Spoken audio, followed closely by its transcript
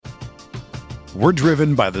We're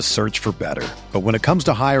driven by the search for better. But when it comes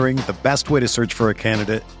to hiring, the best way to search for a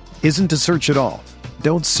candidate isn't to search at all.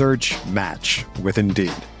 Don't search, match with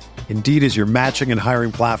Indeed. Indeed is your matching and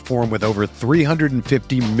hiring platform with over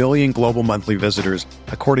 350 million global monthly visitors,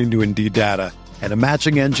 according to Indeed data, and a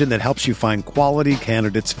matching engine that helps you find quality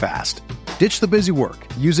candidates fast. Ditch the busy work.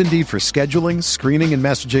 Use Indeed for scheduling, screening, and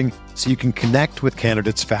messaging so you can connect with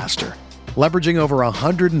candidates faster. Leveraging over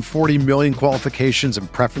 140 million qualifications and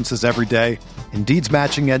preferences every day, Indeed's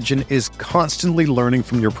matching engine is constantly learning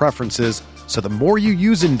from your preferences, so the more you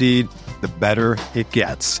use Indeed, the better it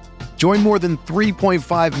gets. Join more than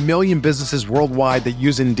 3.5 million businesses worldwide that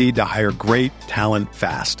use Indeed to hire great talent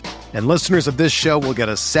fast. And listeners of this show will get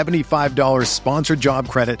a $75 sponsored job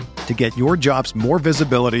credit to get your jobs more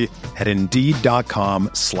visibility at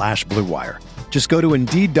Indeed.com/Blue Wire. Just go to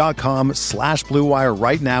Indeed.com/Blue Wire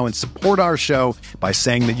right now and support our show by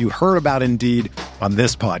saying that you heard about Indeed on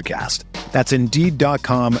this podcast. That's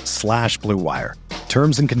Indeed.com/Blue Wire.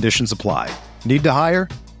 Terms and conditions apply. Need to hire?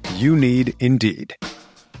 You need Indeed.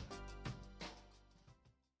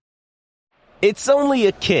 It's only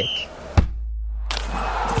a kick,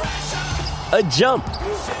 a jump,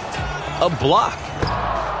 a block.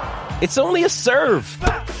 It's only a serve.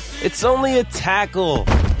 It's only a tackle,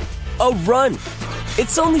 a run.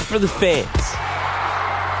 It's only for the fans.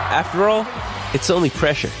 After all, it's only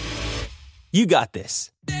pressure. You got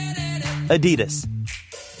this. Adidas.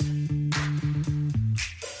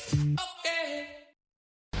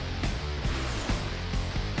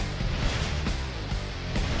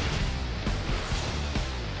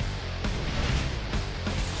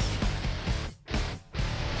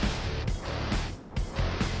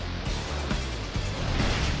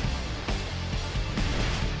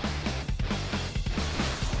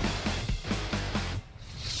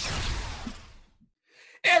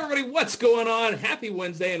 What's going on? Happy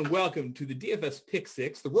Wednesday and welcome to the DFS Pick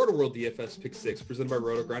 6, the Roto-World DFS Pick 6, presented by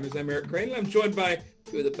Roto Grinders. I'm Eric Crane, and I'm joined by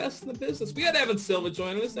two of the best in the business. We got Evan Silva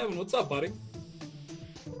joining us. Evan, what's up, buddy?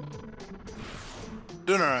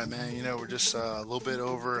 Doing all right, man. You know, we're just a little bit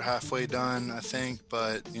over halfway done, I think.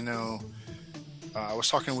 But, you know, I was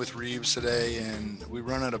talking with Reeves today, and we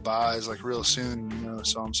run out of buys like real soon, you know,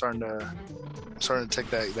 so I'm starting to take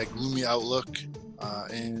that gloomy outlook,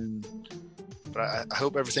 but I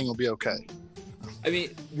hope everything will be okay. I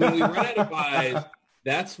mean, when we run out of buys,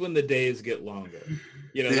 that's when the days get longer.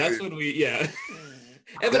 You know, that's when Evan,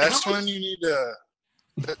 that's when you need to.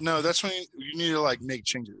 That's when you need to like make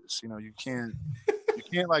changes. You know, you can't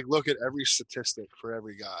like look at every statistic for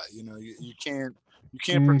every guy. You know, you can't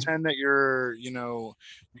pretend that you're, you know,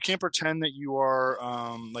 you can't pretend that you are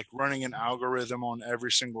like running an algorithm on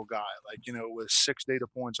every single guy, like, you know, with 6 data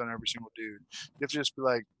points on every single dude. You have to just be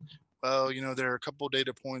like, well, you know, there are a couple of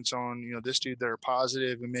data points on, you know, this dude that are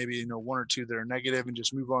positive and maybe, you know, 1 or 2 that are negative, and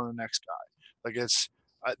just move on to the next guy. Like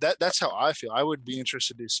that's how I feel. I would be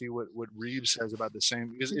interested to see what Reeves says about the same,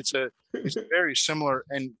 because it's very similar.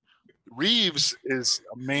 And Reeves is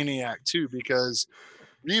a maniac too, because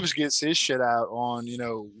Reeves gets his shit out on, you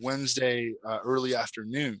know, Wednesday early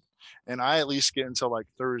afternoon, and I at least get until like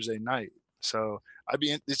Thursday night. So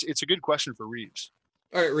it's a good question for Reeves.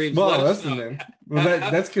 All right, Reeves. Well, listen, man. Well,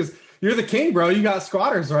 that's because you're the king, bro. You got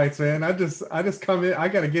squatters' rights, man. I just come in. I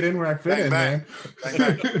got to get in where I fit man.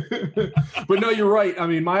 But no, you're right. I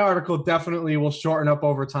mean, my article definitely will shorten up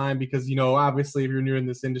over time because, you know, obviously if you're new in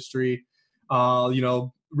this industry, you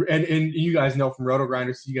know, and you guys know from Roto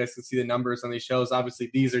Grinders, so you guys can see the numbers on these shows. Obviously,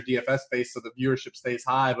 these are DFS based, so the viewership stays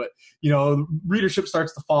high. But, you know, readership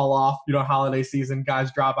starts to fall off. You know, holiday season,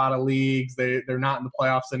 guys drop out of leagues. They're not in the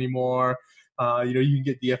playoffs anymore. You know, you can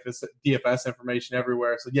get DFS information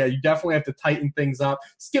everywhere. So, yeah, you definitely have to tighten things up.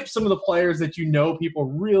 Skip some of the players that you know people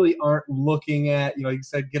really aren't looking at. You know, you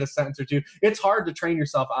said get a sentence or two. It's hard to train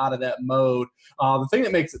yourself out of that mode. The thing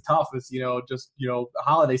that makes it tough is, you know, just, you know, the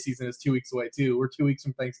holiday season is 2 weeks away, too. We're 2 weeks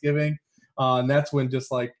from Thanksgiving. And that's when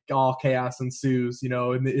just like all chaos ensues, you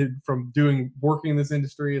know, from working in this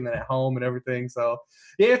industry and then at home and everything. So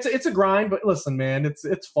yeah, it's a grind, but listen, man,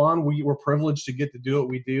 it's fun. We're privileged to get to do what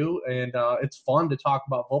we do, and it's fun to talk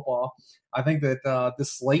about football. I think that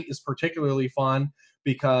this slate is particularly fun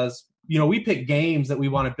because, you know, we pick games that we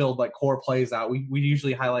want to build like core plays out. We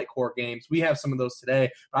usually highlight core games. We have some of those today,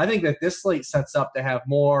 but I think that this slate sets up to have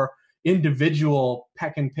more individual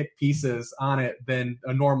peck and pick pieces on it than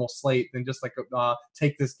a normal slate, than just like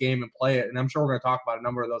take this game and play it. And I'm sure we're going to talk about a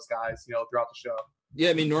number of those guys, you know, throughout the show. Yeah,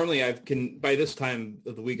 I mean, normally by this time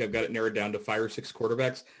of the week, I've got it narrowed down to 5 or 6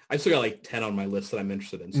 quarterbacks. I still got like 10 on my list that I'm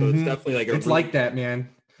interested in. So It's definitely like it's like that, man.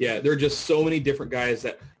 Yeah, there are just so many different guys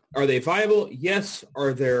that are they viable? Yes.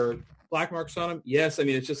 Are there black marks on him? Yes. I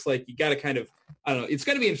mean, it's just like you got to kind of, I don't know. It's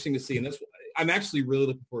going to be interesting to see. And I'm actually really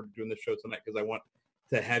looking forward to doing this show tonight because I want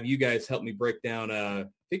to have you guys help me break down,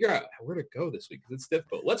 figure out where to go this week because it's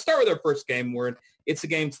difficult. Let's start with our first game. It's a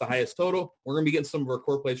game. It's the highest total. We're going to be getting some of our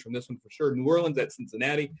core plays from this one for sure. New Orleans at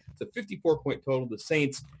Cincinnati. It's a 54-point total. The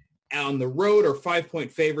Saints on the road are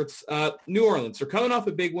 5-point favorites. New Orleans are coming off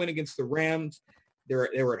a big win against the Rams. They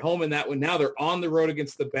were at home in that one. Now they're on the road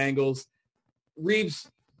against the Bengals. Reeves,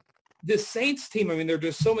 this Saints team, I mean, there are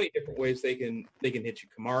just so many different ways they can hit you.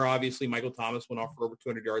 Kamara, obviously. Michael Thomas went off for over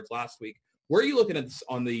 200 yards last week. Where are you looking at this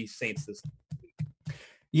on the Saints this week?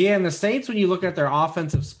 Yeah, and the Saints, when you look at their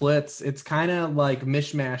offensive splits, it's kind of like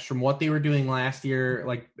mishmash from what they were doing last year,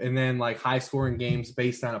 and then high-scoring games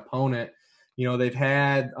based on opponent. You know, they've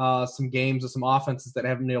had some games with some offenses that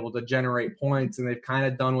haven't been able to generate points, and they've kind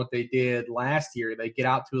of done what they did last year. They get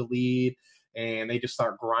out to a lead, and they just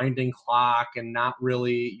start grinding clock and not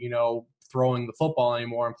really, throwing the football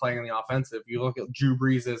anymore and playing on the offensive. You look at Drew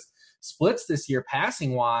Brees' splits this year,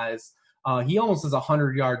 passing-wise, he almost has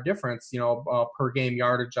 100-yard difference, per game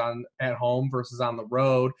yardage at home versus on the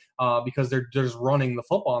road because they're just running the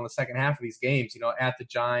football in the second half of these games, at the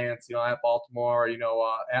Giants, at Baltimore,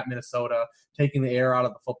 at Minnesota, taking the air out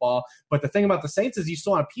of the football. But the thing about the Saints is you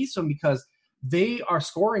still want a piece of them because they are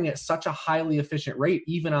scoring at such a highly efficient rate,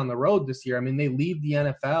 even on the road this year. I mean, they lead the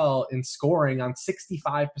NFL in scoring on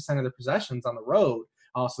 65% of their possessions on the road.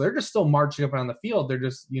 So they're just still marching up and on the field. They're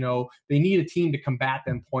just, they need a team to combat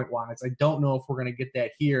them point-wise. I don't know if we're going to get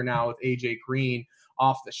that here now with A.J. Green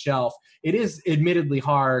off the shelf. It is admittedly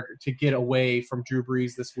hard to get away from Drew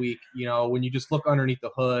Brees this week, when you just look underneath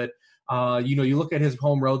the hood. You look at his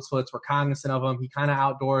home road splits. We're cognizant of him. He kind of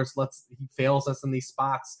outdoors. He fails us in these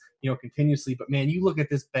spots, continuously. But, man, you look at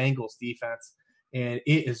this Bengals defense, and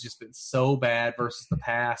it has just been so bad versus the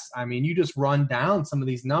pass. I mean, you just run down some of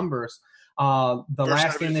these numbers.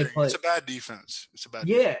 Last game they played, it's a bad defense.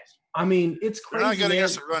 Yeah, I mean, it's crazy. They're not good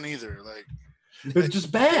against the run either. It's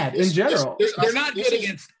just bad in general. They're not good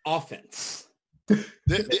against offense.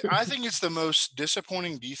 I think it's the most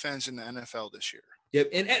disappointing defense in the NFL this year. Yep,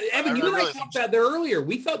 and Evan, you and I talked about that earlier.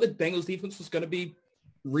 We thought the Bengals defense was going to be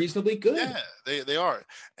reasonably good. Yeah, they are,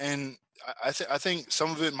 and I think some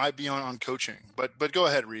of it might be on coaching. But go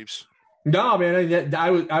ahead, Reeves. No, man,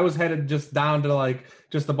 I was headed just down to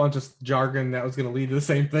just a bunch of jargon that was going to lead to the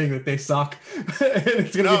same thing, that they suck. And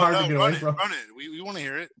it's going to be hard to get away from. Run it. We want to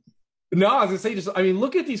hear it. No, I was going to say,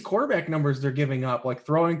 look at these quarterback numbers they're giving up,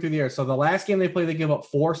 throwing through the air. So the last game they played, they give up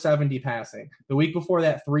 470 passing. The week before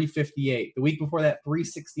that, 358. The week before that,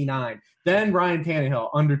 369. Then Ryan Tannehill,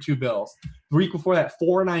 under 2 bills. The week before that,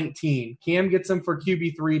 419. Cam gets him for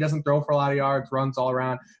QB3, doesn't throw for a lot of yards, runs all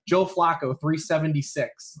around. Joe Flacco,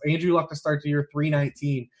 376. Andrew Luck to start the year,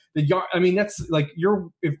 319. That's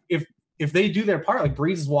if they do their part,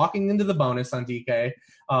 Breeze is walking into the bonus on DK.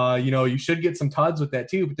 You should get some tuds with that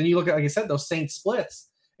too. But then you look at, like I said, those Saints splits,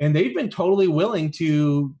 and they've been totally willing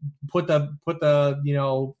to put the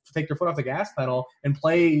take their foot off the gas pedal and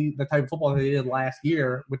play the type of football that they did last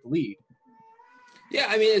year with the lead. Yeah,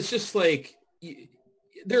 I mean, it's just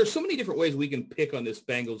there are so many different ways we can pick on this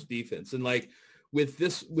Bengals defense, and with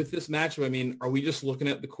this matchup, I mean, are we just looking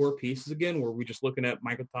at the core pieces again? Or are we just looking at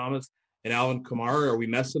Michael Thomas and Alvin Kamara? Are we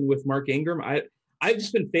messing with Mark Ingram? I've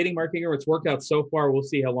just been fading Mark Ingram. It's worked out so far. We'll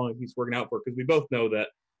see how long he's working out for, because we both know that,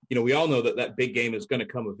 we all know that big game is going to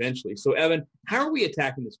come eventually. So, Evan, how are we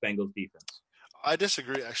attacking this Bengals defense? I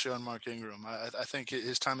disagree, actually, on Mark Ingram. I think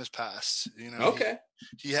his time has passed. Okay.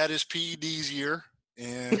 He had his PEDs year,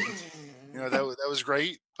 and that was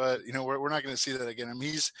great. But we're not going to see that again. I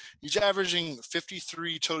mean, he's averaging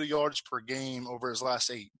 53 total yards per game over his last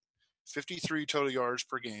 8. 53 total yards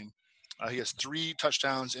per game. He has 3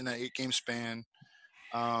 touchdowns in that 8-game span.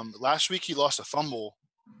 Last week he lost a fumble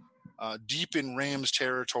deep in Rams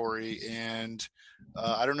territory, and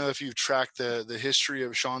I don't know if you've tracked the history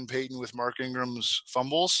of Sean Payton with Mark Ingram's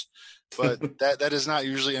fumbles, but that does not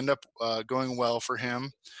usually end up going well for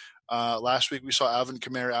him. Last week we saw Alvin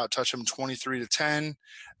Kamara outtouch him 23-10.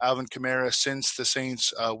 Alvin Kamara, since the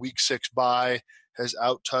Saints' Week 6 bye, has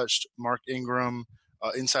outtouched Mark Ingram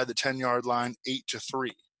inside the 10-yard line 8-3.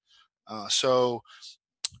 So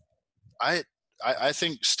I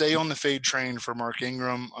think stay on the fade train for Mark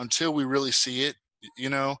Ingram until we really see it,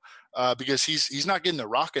 because he's not getting the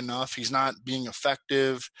rock enough. He's not being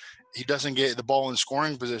effective. He doesn't get the ball in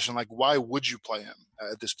scoring position. Why would you play him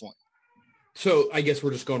at this point? So I guess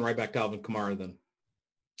we're just going right back to Alvin Kamara then.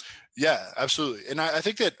 Yeah, absolutely. And I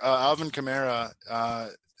think that Alvin Kamara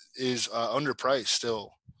is underpriced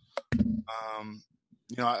still.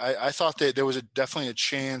 I thought that there was definitely a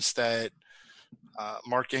chance that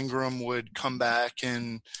Mark Ingram would come back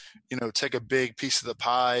and, take a big piece of the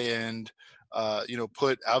pie and,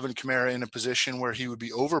 put Alvin Kamara in a position where he would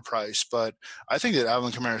be overpriced. But I think that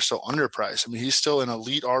Alvin Kamara is still underpriced. I mean, he's still an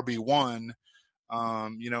elite RB1,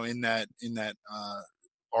 in that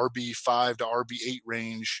RB5 to RB8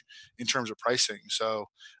 range in terms of pricing. So,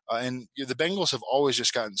 and the Bengals have always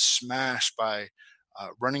just gotten smashed by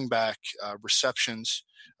running back receptions.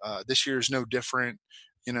 This year is no different.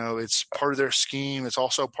 It's part of their scheme. It's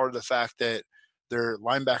also part of the fact that their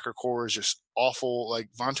linebacker core is just awful. Like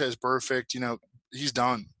Vontaze Burfict, he's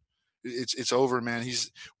done. It's over, man.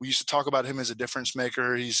 We used to talk about him as a difference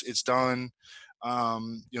maker. It's done.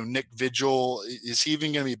 Nick Vigil, is he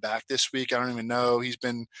even going to be back this week? I don't even know. He's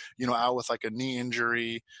been, out with like a knee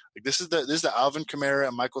injury. Like this is the Alvin Kamara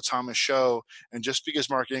and Michael Thomas show. And just because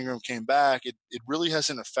Mark Ingram came back, it really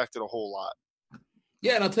hasn't affected a whole lot.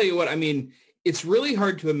 Yeah. And I'll tell you what, I mean, it's really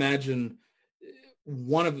hard to imagine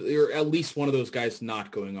or at least one of those guys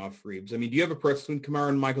not going off Reeves. I mean, do you have a preference between Kamara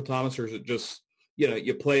and Michael Thomas, or is it just,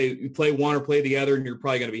 you play one or play the other and you're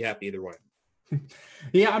probably going to be happy either way?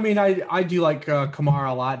 Yeah, I mean, I do like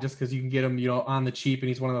Kamara a lot just because you can get him, on the cheap, and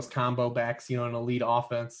he's one of those combo backs, an elite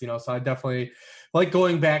offense, so I definitely like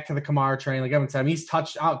going back to the Kamara train. Like Evan said, I mean, he's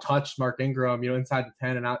out-touched Mark Ingram, inside the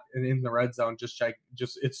 10 and out and in the red zone, just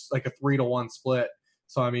it's like a 3-to-1 split.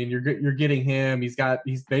 So, I mean, you're getting him. He's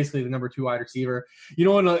basically the number 2 wide receiver.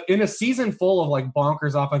 In a season full of like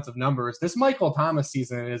bonkers offensive numbers, this Michael Thomas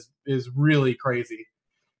season is really crazy.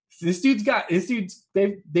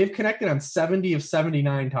 They've connected on 70 of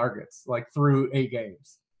 79 targets, like through 8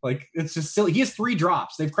 games. Like, it's just silly. He has 3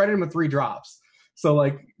 drops. They've credited him with 3 drops. So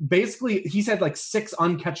like, basically he's had like 6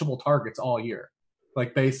 uncatchable targets all year.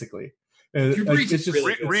 Like, basically. It's just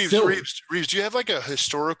Reeves, do you have like a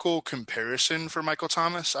historical comparison for Michael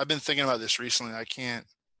Thomas? I've been thinking about this recently. I can't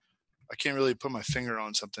really put my finger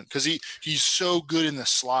on something because he's so good in the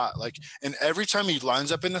slot. Like, and every time he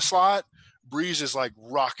lines up in the slot, Breeze is like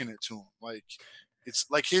rocking it to him. Like, it's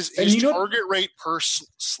like his target rate per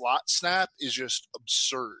slot snap is just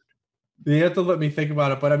absurd. You have to let me think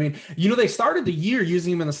about it. But I mean, they started the year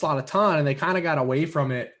using him in the slot a ton, and they kind of got away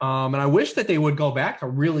from it. And I wish that they would go back to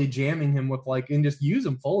really jamming him with and just use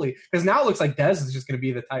him fully. Because now it looks like Dez is just going to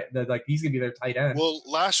be he's going to be their tight end. Well,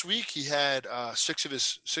 last week he had 6 of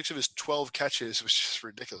his 12 catches, which is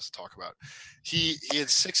ridiculous to talk about. He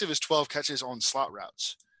had 6 of his 12 catches on slot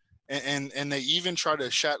routes. And they even try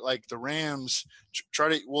to like the Rams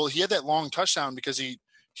he had that long touchdown because he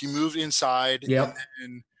moved inside. Yep.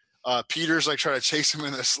 And Peters tried to chase him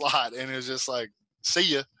in the slot, and it was just like,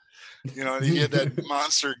 see ya, and he had that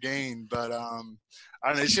monster gain. But I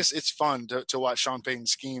don't know, it's fun to watch Sean Payton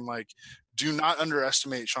scheme. Like, do not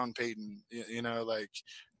underestimate Sean Payton,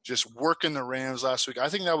 just working the Rams last week. I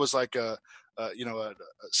think that was like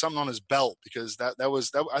something on his belt, because that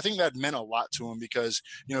I think that meant a lot to him, because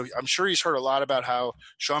I'm sure he's heard a lot about how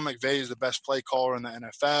Sean McVay is the best play caller in the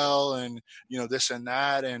NFL, and this and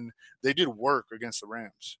that, and they did work against the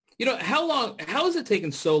Rams. How has it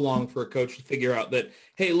taken so long for a coach to figure out that,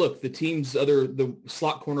 hey, look, the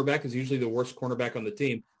slot cornerback is usually the worst cornerback on the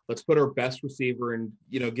team. Let's put our best receiver and,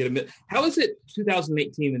 get him. How is it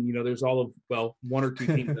 2018 and, there's one or two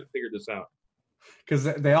teams that figured this out? Because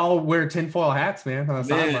they all wear tinfoil hats, man, on the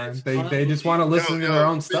sidelines. They just want to listen to their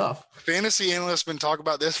own stuff. Fantasy analysts been talking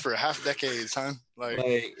about this for half decades, huh?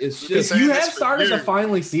 It's just you have started to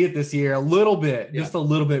finally see it this year a little bit, just a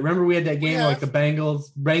little bit. Remember we had that game the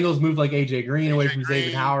Bengals moved like AJ Green away from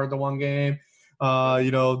Xavier Howard the one game.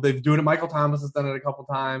 They've doing it. Michael Thomas has done it a couple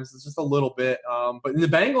times. It's just a little bit. But the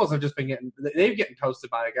Bengals have just been getting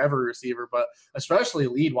toasted by every receiver, but especially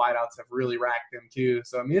lead wideouts have really racked them too.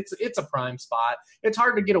 So, I mean, it's a prime spot. It's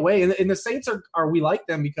hard to get away. And the Saints we like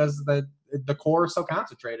them because the core is so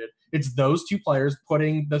concentrated. It's those 2 players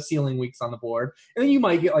putting the ceiling weeks on the board. And then you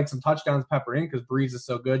might get some touchdowns pepper in because Breeze is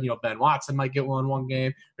so good. Ben Watson might get one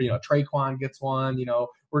game, or, Traquan gets one.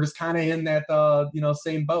 We're just kind of in that,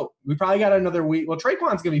 same boat. We probably got another week. Well,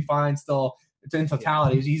 Traquan's going to be fine still. It's in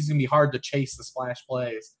totality. He's going to be hard to chase the splash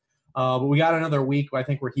plays. But we got another week, I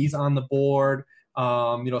think, where he's on the board.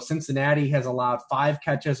 Cincinnati has allowed 5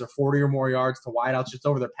 catches or 40 or more yards to wideouts just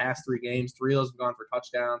over their past 3 games. 3 of those have gone for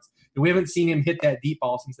touchdowns. And we haven't seen him hit that deep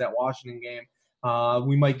ball since that Washington game.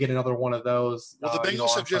 We might get another one of those. Well, the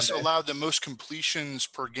Bengals have just allowed the most completions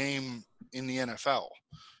per game in the NFL.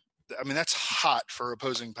 I mean, that's hot for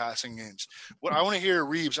opposing passing games. What I want to hear,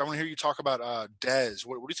 Reeves, I want to hear you talk about Dez.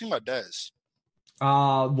 What do you think about Dez?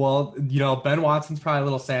 Ben Watson's probably a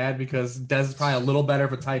little sad because Dez is probably a little better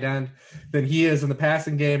of a tight end than he is in the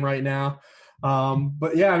passing game right now.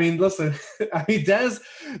 But yeah, I mean, listen, I mean,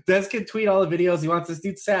 Dez can tweet all the videos he wants. This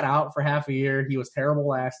dude sat out for half a year. He was terrible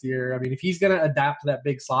last year. I mean, if he's going to adapt to that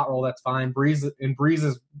big slot role, that's fine. Breeze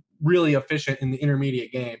is really efficient in the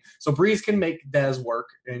intermediate game. So Breeze can make Dez work.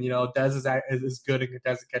 And, Dez is good in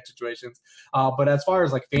contested catch situations. But as far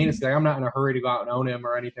as like fantasy, I'm not in a hurry to go out and own him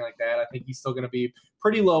or anything like that. I think he's still going to be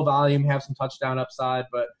pretty low volume, have some touchdown upside,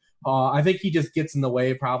 but I think he just gets in the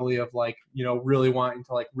way probably of really wanting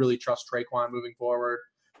to really trust Traquan moving forward.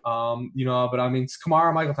 But I mean, it's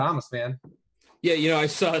Kamara, Michael Thomas, man. Yeah. I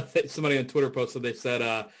saw somebody on Twitter posted, they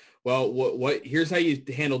said, well, what? Here's how you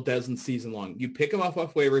handle Dez in season long. You pick him off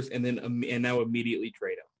waivers and now immediately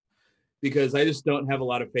trade him, because I just don't have a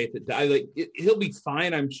lot of faith that he'll be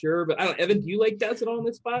fine, I'm sure. But I don't. Evan, do you like Dez at all in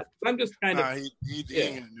this spot? I'm just kind of. He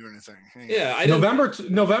ain't gonna do anything. Yeah, November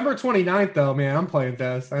 29th though, man. I'm playing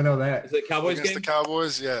Dez. I know that. Is it Cowboys against game? The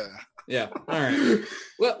Cowboys, yeah. Yeah. All right.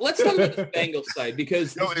 Well, let's talk about the Bengals side,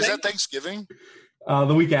 because is that Thanksgiving?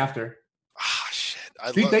 The week after. Ah, shit.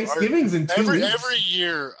 Dude, Thanksgiving's in 2 weeks. Every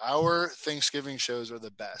year, our Thanksgiving shows are the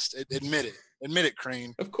best. Admit it,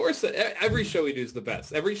 Crane. Of course, every show we do is the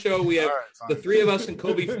best. Every show we have the three of us and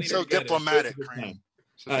Kobe. So diplomatic, Crane.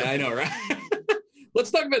 I know, right? Let's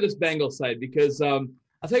talk about this Bengals side, because I'll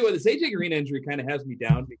tell you what, this AJ Green injury kind of has me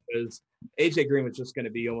down, because AJ Green was just going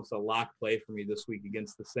to be almost a lock play for me this week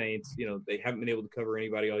against the Saints. They haven't been able to cover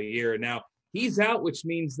anybody all year, and now he's out, which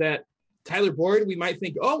means that Tyler Boyd, we might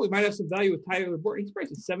think, we might have some value with Tyler Boyd. He's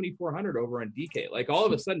priced at 7,400 over on DK. Like, all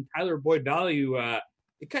of a sudden, Tyler Boyd value,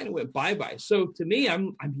 it kind of went bye-bye. So to me, I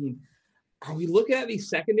mean, are we looking at these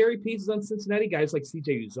secondary pieces on Cincinnati, guys like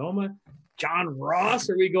CJ Uzoma, John Ross?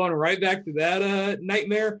 Are we going right back to that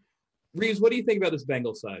nightmare? Reeves, what do you think about this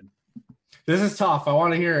Bengals side? This is tough. I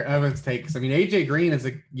want to hear Evan's takes. I mean, AJ Green is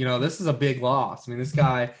this is a big loss. I mean, this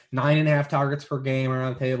guy, 9.5 targets per game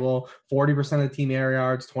around the table, 40% of the team air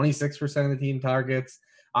yards, 26% of the team targets.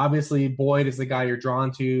 Obviously, Boyd is the guy you're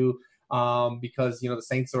drawn to because, the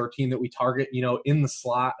Saints are a team that we target, in the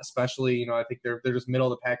slot, especially, I think they're just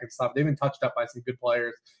middle of the pack and stuff. They've been touched up by some good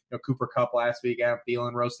players. Cooper Kupp last week, Adam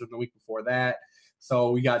Thielen roasted him the week before that.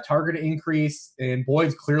 So we got target increase, and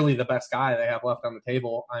Boyd's clearly the best guy they have left on the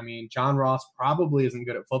table. I mean, John Ross probably isn't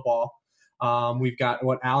good at football. We've got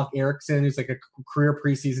Alec Erickson, who's like a career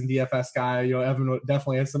preseason DFS guy. Evan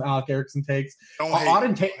definitely has some Alec Erickson takes.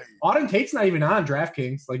 Auden Tate's not even on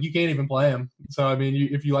DraftKings. Like, you can't even play him. So, I mean,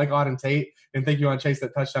 if you like Auden Tate and think you want to chase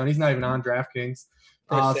that touchdown, he's not even on DraftKings.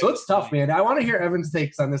 So it's tough, man. I want to hear Evan's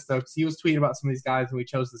takes on this, though, because he was tweeting about some of these guys when we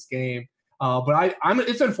chose this game. But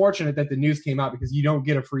it's unfortunate that the news came out, because you don't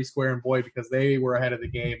get a free square in Boyd, because they were ahead of the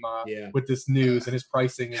game with this news, and his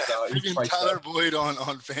pricing is Tyler Boyd on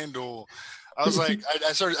FanDuel. I was like,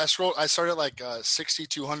 I started like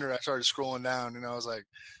 6,200. I started scrolling down, and I was like,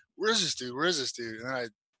 where's this dude? And then I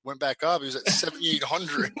went back up. He was at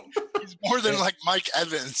 7,800. He's more than like Mike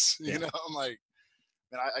Evans. I'm like,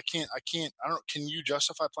 man, I can't. I don't. Can you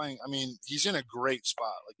justify playing? I mean, he's in a great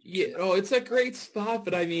spot. It's a great spot,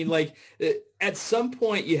 but I mean, at some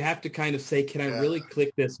point you have to kind of say, can I really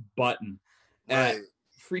click this button? At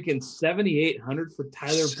freaking 7,800 for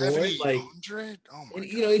Tyler Boyd, oh my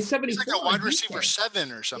God. He's 74. He's like a wide receiver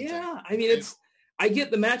 7 or something. Yeah, I mean, I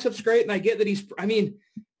get the matchup's great, and I get that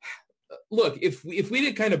look, if we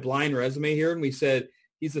did kind of blind resume here and we said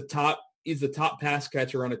he's the top pass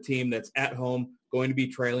catcher on a team that's at home, going to be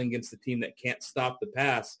trailing against a team that can't stop the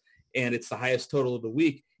pass, and it's the highest total of the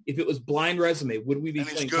week. If it was blind resume, would we be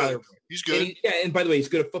playing Tyler Boyd? He's good. And by the way, he's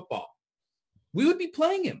good at football. We would be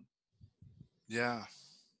playing him. Yeah.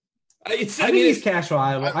 I think he's cash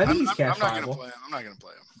viable. I think he's cash viable. I'm not going to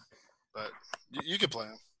play him. But you can play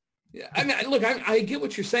him. Yeah. I mean, look, I get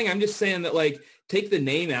what you're saying. I'm just saying that, take the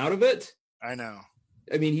name out of it. I know.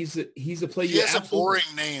 I mean, he's a player. He has a boring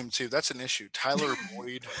name too. That's an issue. Tyler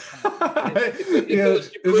Boyd. It's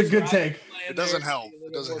a good take. It doesn't help.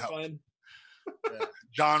 Yeah.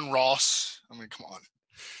 John Ross. I mean, come on.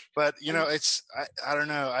 But I don't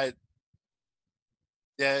know.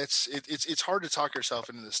 It's hard to talk yourself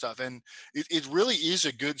into this stuff, and it really is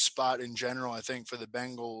a good spot in general, I think, for the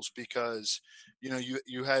Bengals, because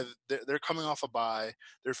they're coming off a bye.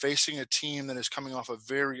 They're facing a team that is coming off a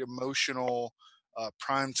very emotional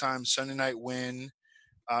primetime Sunday night win,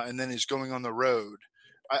 and then is going on the road.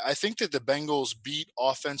 I think that the Bengals beat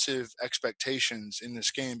offensive expectations in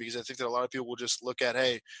this game, because I think that a lot of people will just look at,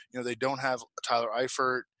 hey, they don't have Tyler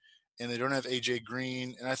Eifert and they don't have AJ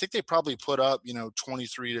Green, and I think they probably put up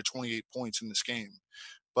 23 to 28 points in this game.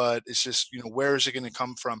 But it's just where is it going to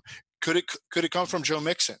come from? Could it come from Joe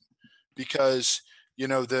Mixon? Because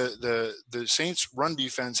the Saints' run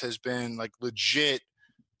defense has been legit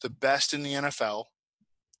the best in the NFL.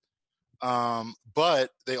 But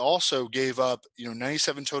they also gave up,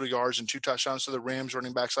 97 total yards and 2 touchdowns to the Rams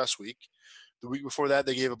running backs last week. The week before that,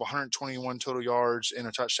 they gave up 121 total yards and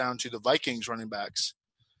a touchdown to the Vikings running backs.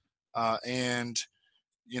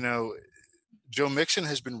 Joe Mixon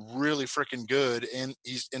has been really freaking good, and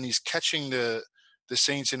he's catching the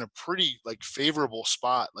Saints in a pretty favorable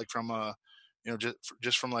spot, from a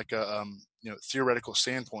just from a theoretical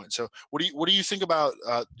standpoint. So what do you think about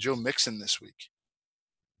Joe Mixon this week?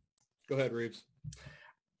 Go ahead, Reeves.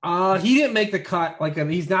 He didn't make the cut.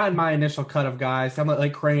 He's not in my initial cut of guys. I'm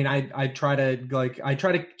like Crane. I try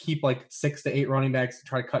to keep 6 to 8 running backs to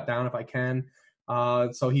try to cut down if I can.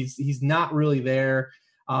 So he's not really there.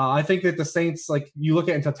 I think that the Saints, you look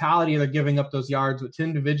at in totality, they're giving up those yards with 10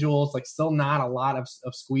 individuals, still not a lot of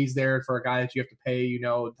squeeze there for a guy that you have to pay,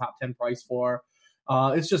 top 10 price for.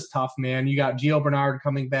 It's just tough, man. You got Gio Bernard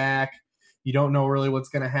coming back. You don't know really what's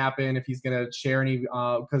going to happen, if he's going to share any,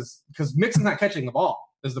 because Mixon's not catching the ball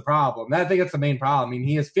is the problem. I think that's the main problem. I mean,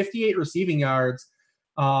 he has 58 receiving yards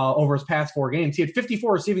over his past 4 games. He had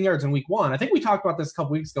 54 receiving yards in week 1. I think we talked about this a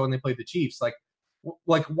couple weeks ago when they played the Chiefs.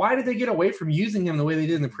 Why did they get away from using him the way they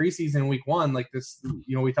did in the preseason in week 1?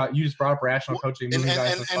 We thought you just brought up rational coaching. And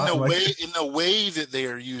the way that they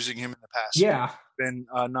are using him in the past. Yeah. Been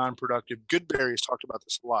non-productive. Goodberry has talked about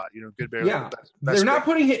this a lot. Goodberry. Yeah, they're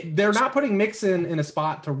not putting Mixon in a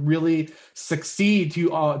spot to really succeed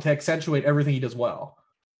to accentuate everything he does well.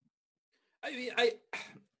 I mean,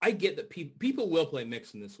 I get that people will play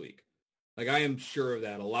Mixon this week. I am sure of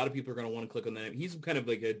that. A lot of people are going to want to click on that. He's kind of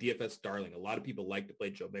like a DFS darling. A lot of people like to play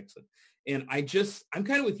Joe Mixon, and I'm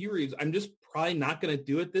kind of with you, Reeves. I'm just probably not going to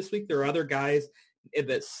do it this week. There are other guys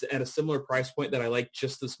that's at a similar price point that I like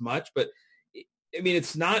just as much, but I mean,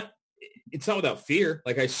 it's not without fear.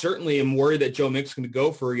 I certainly am worried that Joe Mixon can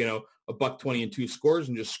go for, $120 and 2 scores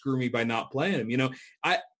and just screw me by not playing him.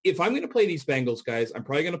 If I'm going to play these Bengals guys, I'm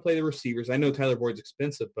probably going to play the receivers. I know Tyler Boyd's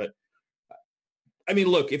expensive, but I mean,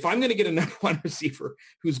 look, if I'm going to get a number 1 receiver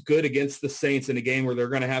who's good against the Saints in a game where they're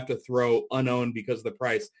going to have to throw unowned because of the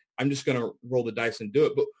price, I'm just going to roll the dice and do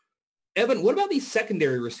it. But Evan, what about these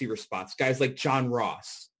secondary receiver spots? Guys like John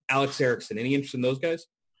Ross, Alex Erickson, any interest in those guys?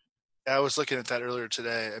 I was looking at that earlier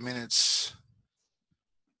today. I mean,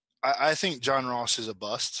 I think John Ross is a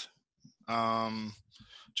bust.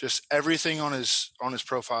 Just everything on his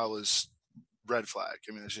profile is red flag.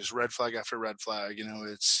 I mean, it's just red flag after red flag.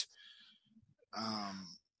 It's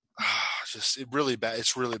just really bad.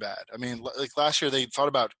 It's really bad. I mean, last year they thought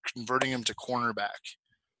about converting him to cornerback.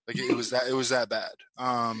 It was that bad.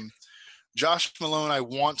 Josh Malone, I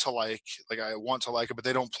want to like it, but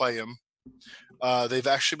they don't play him. They've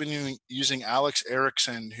actually been using Alex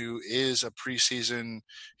Erickson, who is a preseason.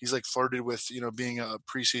 He's flirted with, being a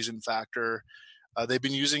preseason factor. They've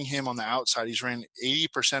been using him on the outside. He's ran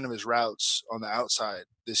 80% of his routes on the outside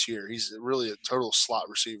this year. He's really a total slot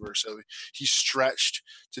receiver. So he's stretched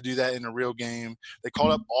to do that in a real game. They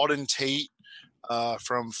called up Auden Tate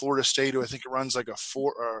from Florida State, who I think it runs a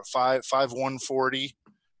 5.1 40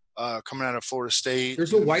 coming out of Florida State.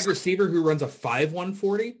 There's a wide receiver who runs a 5.1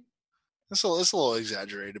 40. It's a little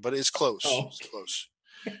exaggerated, but it's close. Oh. It's close.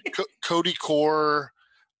 Cody Core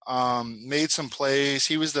made some plays.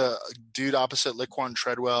 He was the dude opposite Laquan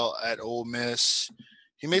Treadwell at Ole Miss.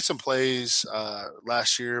 He made some plays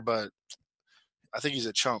last year, but I think he's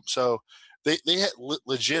a chump. So they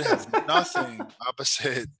legit have nothing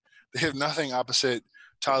opposite. They have nothing opposite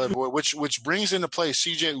Tyler Boyd, which brings into play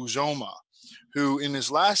C.J. Uzomah, who in his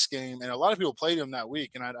last game, and a lot of people played him that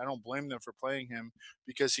week, and I don't blame them for playing him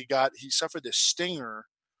because he suffered this stinger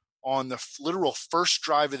on the literal first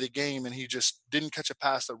drive of the game, and he just didn't catch a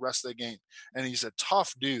pass the rest of the game. And he's a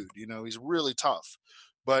tough dude, he's really tough.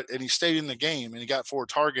 And he stayed in the game, and he got 4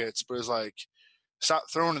 targets, but it's stop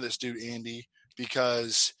throwing to this dude, Andy,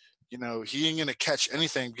 because, he ain't going to catch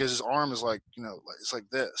anything because his arm is it's like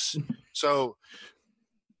this. So –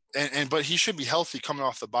 but he should be healthy coming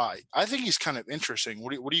off the bye. I think he's kind of interesting.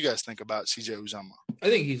 What do you guys think about C.J. Uzomah? I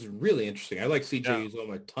think he's really interesting. I like C.J.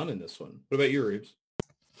 Uzomah a ton in this one. What about you, Reeves?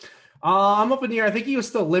 I'm up in the air. I think he was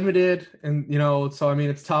still limited, and so I mean,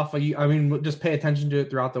 it's tough. Just pay attention to it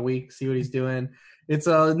throughout the week, see what he's doing. It's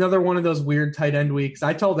another one of those weird tight end weeks.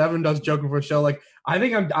 I told Evan, I was joking for a show, I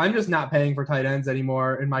think I'm just not paying for tight ends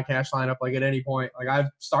anymore in my cash lineup. At any point, I've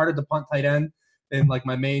started to punt tight end in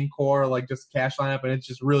my main core, just cash lineup, and it's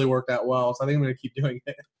just really worked out well. So I think I'm going to keep doing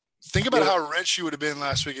it. Think about how rich you would have been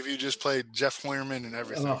last week if you just played Jeff Hoyerman and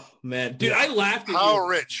everything. Oh man, dude, I laughed at how you.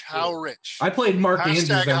 rich. I played Mark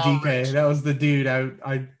Andrews on GK. Rich. That was the dude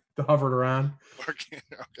I hovered around. Okay.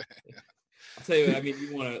 I'll tell you. I mean,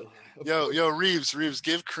 you want to. Yo, Reeves,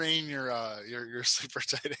 give Crane your sleeper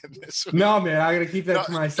tight end this week. No, man, I got to keep that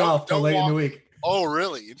to myself till late in the week. Oh,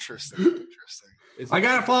 really? Interesting. I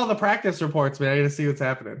got to follow the practice reports, man. I got to see what's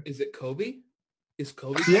happening. Is it Kobe? Is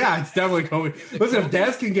Kobe? Yeah, it's definitely Kobe. Listen, if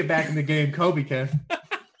Dez can get back in the game, Kobe can.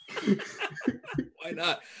 Why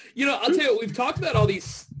not? I'll tell you what, we've talked about all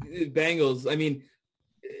these Bengals. I mean,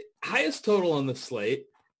 highest total on the slate.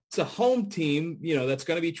 It's a home team, that's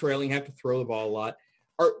going to be trailing, have to throw the ball a lot.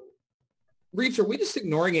 Reeves, are we just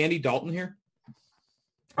ignoring Andy Dalton here?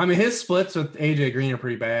 I mean, his splits with A.J. Green are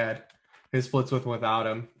pretty bad. His splits with and without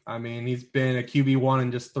him. I mean, he's been a QB1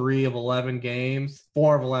 in just 4 of 11 games.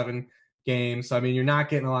 So, I mean, you're not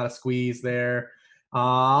getting a lot of squeeze there.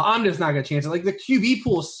 I'm just not going to chance it. Like, the QB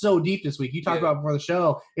pool is so deep this week. You talked about before the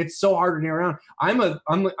show. It's so hard to narrow around. I'm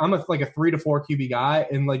like a 3 to 4 QB guy,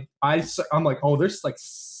 and like I'm like, oh, there's like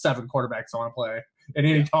 7 quarterbacks I want to play, and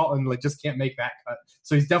Andy Dalton like just can't make that cut.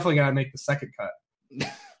 So he's definitely got to make the second cut.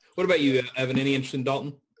 What about you, Evan? Any interest in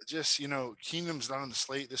Dalton? Just Keenum's not on the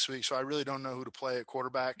slate this week, so I really don't know who to play at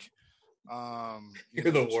quarterback.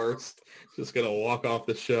 You're the worst. Just gonna walk off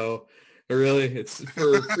the show. Really, it's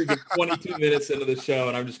for freaking 22 minutes into the show,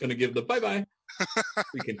 and I'm just gonna give the bye-bye.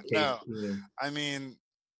 Freaking no, I mean,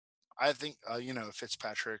 I think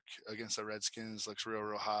Fitzpatrick against the Redskins looks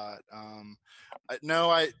real hot.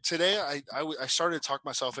 Today I started to talk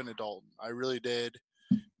myself into Dalton. I really did.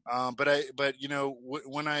 But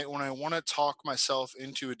when I want to talk myself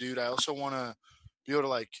into a dude, I also want to be able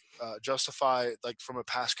to justify from a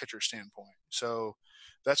pass catcher standpoint. So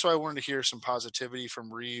that's why I wanted to hear some positivity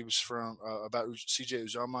from Reeves about CJ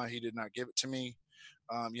Uzomah. He did not give it to me.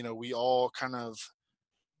 We all kind of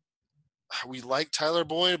we like Tyler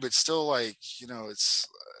Boyd, but still it's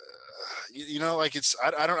I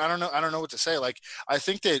don't know what to say. I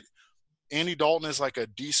think that Andy Dalton is like a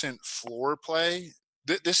decent floor play.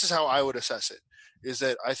 This is how I would assess it, is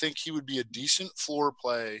that I think he would be a decent floor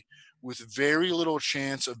play with very little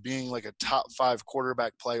chance of being like a top 5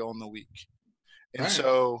 quarterback play on the week. And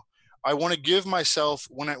so I want to give myself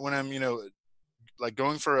when I'm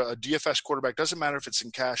going for a DFS quarterback, doesn't matter if it's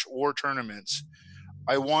in cash or tournaments,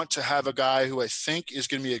 I want to have a guy who I think is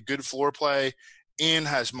going to be a good floor play and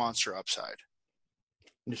has monster upside.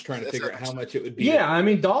 I'm just trying to figure out how much it would be. Yeah, I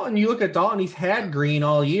mean, Dalton, you look at Dalton, he's had Green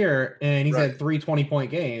all year, and he's had 3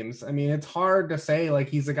 20-point games. I mean, it's hard to say,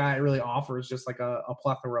 he's a guy that really offers just, a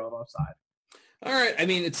plethora of upside. All right. I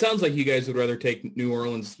mean, it sounds like you guys would rather take New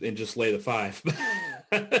Orleans and just lay the 5.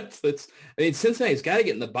 Cincinnati's got to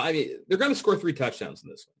get in the bye. They're going to score 3 touchdowns in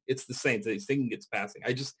this one. It's the Saints. They think gets passing.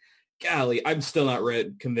 I'm still not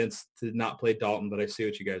convinced to not play Dalton, but I see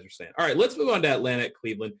what you guys are saying. All right, let's move on to Atlanta at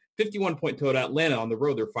Cleveland. 51-point total. Atlanta on the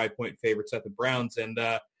road, they're 5-point favorites at the Browns. And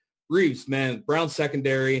Reeves, man, Browns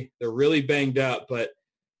secondary, they're really banged up, but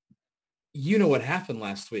you know what happened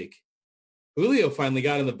last week. Julio finally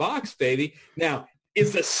got in the box, baby. Now,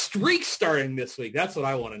 is the streak starting this week? That's what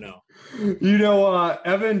I want to know.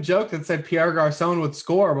 Evan joked and said Pierre Garçon would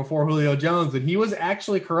score before Julio Jones, and he was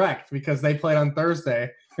actually correct because they played on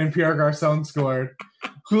Thursday. And Pierre Garçon scored.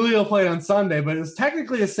 Julio played on Sunday, but it's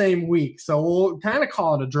technically the same week, so we'll kind of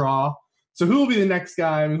call it a draw. So who will be the next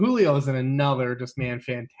guy? I mean, Julio is in another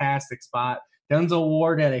fantastic spot. Denzel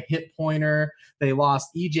Ward had a hip pointer. They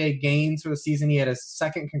lost E.J. Gaines for the season. He had a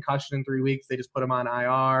second concussion in 3 weeks. They just put him on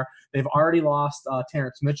IR. They've already lost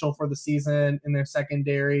Terrence Mitchell for the season in their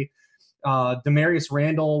secondary. Demarius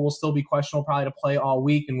Randall will still be questionable probably to play all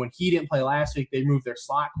week, and when he didn't play last week, they moved their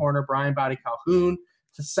slot corner, Brian Body Calhoun,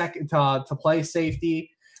 to play safety.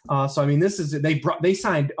 So I mean, this is they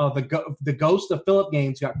signed the ghost of Phillip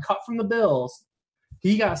Gaines, who got cut from the Bills.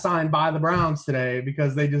 He got signed by the Browns today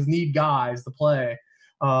because they just need guys to play.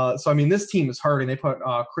 So I mean, this team is hurting. They put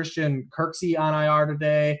Christian Kirksey on IR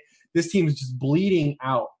today. This team is just bleeding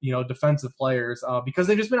out, defensive players because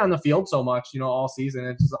they've just been on the field so much, all season.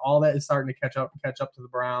 It's just all that is starting to catch up to the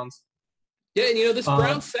Browns. Yeah, and this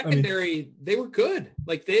Browns secondary, they were good.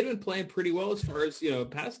 They had been playing pretty well as far as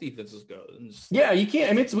pass defenses go. Yeah, you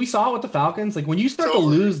can't. I mean, we saw it with the Falcons. When you start to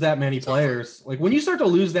lose that many players,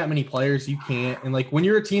 you can't. And when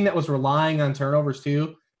you're a team that was relying on turnovers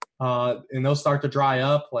too, and those start to dry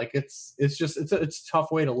up, it's a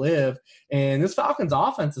tough way to live. And this Falcons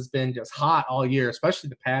offense has been just hot all year, especially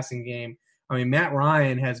the passing game. I mean, Matt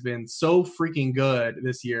Ryan has been so freaking good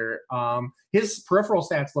this year. His peripheral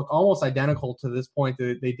stats look almost identical to this point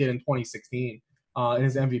that they did in 2016 in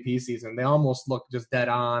his MVP season. They almost look just dead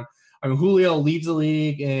on. I mean, Julio leads the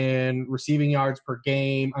league in receiving yards per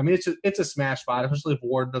game. I mean, it's a smash spot, especially if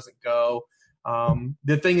Ward doesn't go.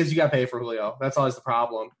 The thing is, you got to pay for Julio. That's always the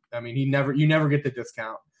problem. I mean, you never get the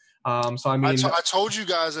discount. So I mean, I told you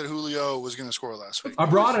guys that Julio was going to score last week. I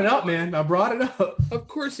brought it up, man. I brought it up. Of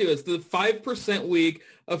course he was. The 5% week,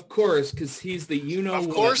 of course, because he's the Of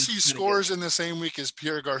course he scores in the same week as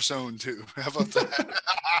Pierre Garçon, too. How about that?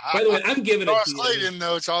 By the way, I'm giving it to Clay didn't,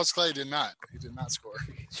 though. Charles Clay did not. He did not score.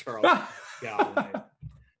 Charles.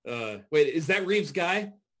 Wait, is that Reeves'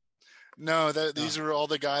 guy? No, these are all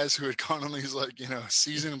the guys who had gone on these,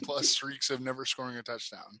 season-plus streaks of never scoring a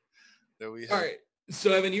touchdown that we had. All right.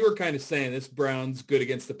 So, Evan, you were kind of saying this Browns good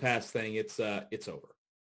against the pass thing. It's over.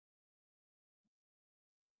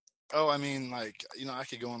 Oh, I mean, I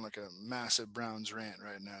could go on a massive Browns rant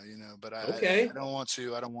right now, but I don't want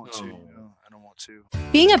to. I don't want to.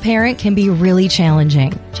 Being a parent can be really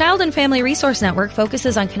challenging. Child and Family Resource Network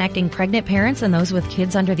focuses on connecting pregnant parents and those with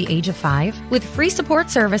kids under the age of 5 with free support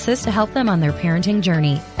services to help them on their parenting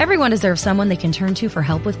journey. Everyone deserves someone they can turn to for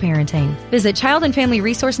help with parenting. Visit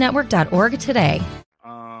childandfamilyresourcenetwork.org today.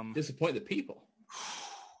 Disappoint the people.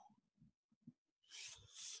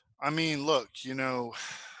 I mean, look, all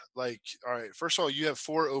right, first of all, you have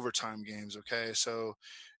 4 overtime games, okay? So,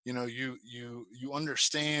 you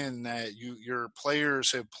understand that your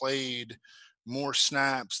players have played more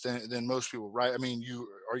snaps than most people, right? I mean,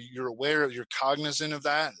 you're aware, you're cognizant of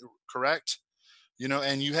that, correct?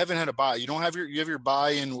 And you haven't had a bye. You have your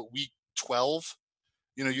bye in week 12.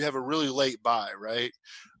 You have a really late bye, right?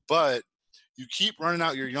 But you keep running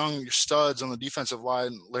out your studs on the defensive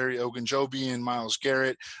line, Larry Ogunjobi and Myles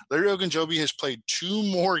Garrett. Larry Ogunjobi has played 2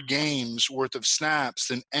 more games worth of snaps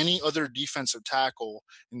than any other defensive tackle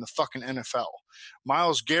in the fucking NFL.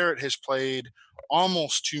 Myles Garrett has played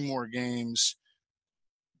almost 2 more games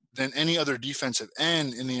than any other defensive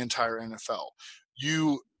end in the entire NFL.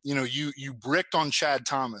 You bricked on Chad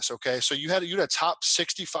Thomas, okay? So you had a top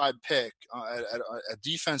 65 pick at a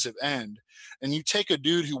defensive end, and you take a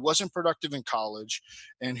dude who wasn't productive in college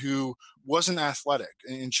and who wasn't athletic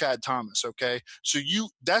in Chad Thomas, okay? So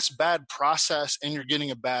that's bad process, and you're getting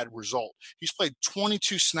a bad result. He's played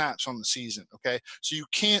 22 snaps on the season, okay? So you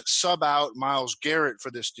can't sub out Myles Garrett for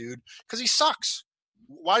this dude because he sucks.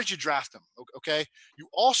 Why did you draft him, okay? You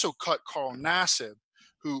also cut Carl Nassib,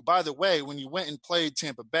 who, by the way, when you went and played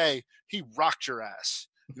Tampa Bay, he rocked your ass.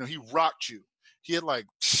 He rocked you. He had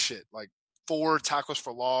 4 tackles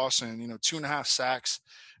for loss and, 2.5 sacks.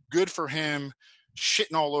 Good for him,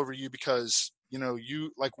 shitting all over you because,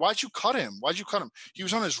 why'd you cut him? Why'd you cut him? He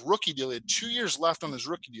was on his rookie deal. He had 2 years left on his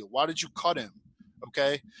rookie deal. Why did you cut him?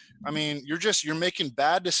 Okay. I mean, you're making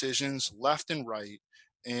bad decisions left and right.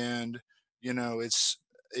 And,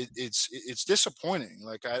 it's disappointing.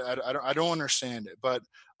 I don't understand it. But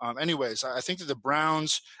anyways, I think that the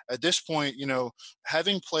Browns at this point,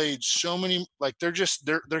 having played so many,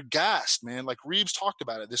 they're gassed, man. Reeves talked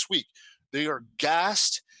about it this week. They are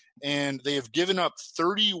gassed, and they have given up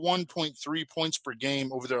 31.3 points per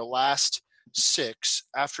game over their last 6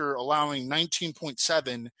 after allowing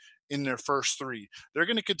 19.7 in their first 3. They're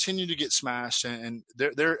going to continue to get smashed, and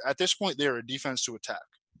they're at this point, they're a defense to attack.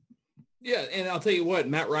 Yeah, and I'll tell you what,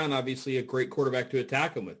 Matt Ryan, obviously a great quarterback to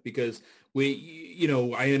attack him with because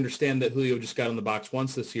I understand that Julio just got in the box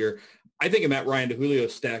once this year. I think a Matt Ryan to Julio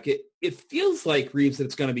stack, it feels like, Reeves, that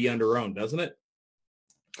it's going to be under-owned, doesn't it?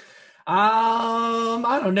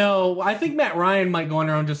 I don't know. I think Matt Ryan might go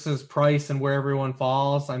under-owned just as price and where everyone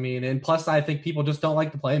falls. I mean, and plus I think people just don't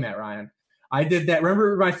like to play Matt Ryan. I did that.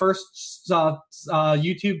 Remember my first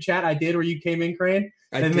YouTube chat I did where you came in, Crane?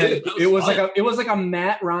 It was like a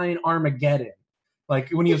Matt Ryan Armageddon,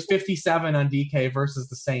 when he was 57 on DK versus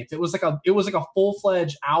the Saints. It was like a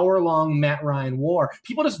full-fledged hour-long Matt Ryan war.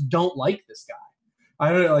 People just don't like this guy.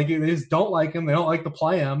 I don't know, they just don't like him. They don't like to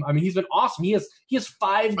play him. I mean, he's been awesome. He has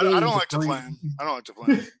 5 games. I don't like to play him. I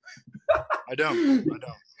don't.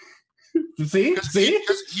 See?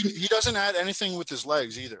 Because he doesn't add anything with his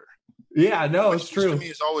legs either. Yeah, no, it's true. To me,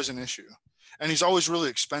 is always an issue, and he's always really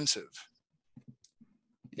expensive.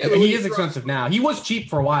 Yeah, he is expensive now. He was cheap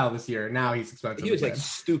for a while this year. Now he's expensive. He was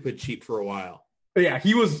stupid cheap for a while. But yeah,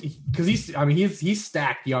 he was because he's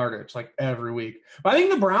stacked yardage every week. But I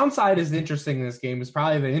think the Brown side is interesting in this game. Is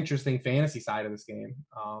probably the interesting fantasy side of this game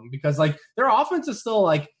because their offense is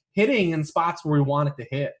still hitting in spots where we want it to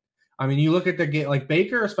hit. I mean, you look at the game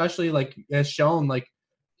Baker, especially has shown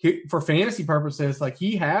for fantasy purposes,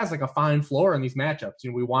 he has a fine floor in these matchups.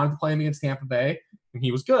 We wanted to play him against Tampa Bay, and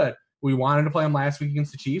he was good. We wanted to play him last week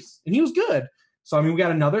against the Chiefs, and he was good. So, I mean, we got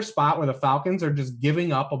another spot where the Falcons are just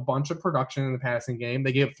giving up a bunch of production in the passing game.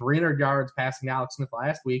 They gave 300 yards passing Alex Smith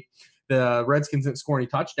last week. the Redskins didn't score any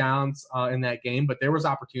touchdowns in that game, but there was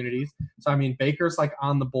opportunities. So, I mean, Baker's like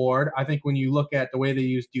on the board. I think when you look at the way they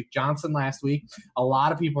used Duke Johnson last week, a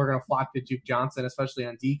lot of people are going to flock to Duke Johnson, especially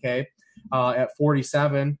on DK at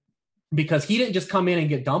 47. Because he didn't just come in and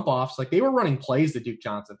get dump offs. Like, they were running plays to Duke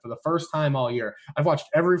Johnson for the first time all year. I've watched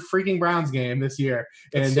every freaking Browns game this year.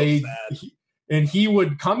 And he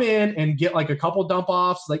would come in and get like a couple dump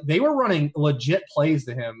offs. Like, they were running legit plays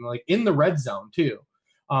to him, like in the red zone too.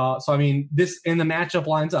 So, I mean, this in the matchup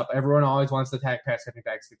lines up. Everyone always wants to attack pass catching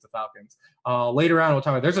backs against the Falcons. Later on, we'll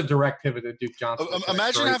talk about there's a direct pivot to Duke Johnson.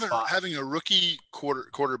 Imagine having a rookie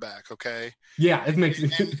quarterback, okay? Yeah, it makes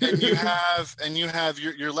and you have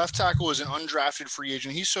your left tackle is an undrafted free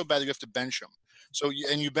agent. He's so bad that you have to bench him. So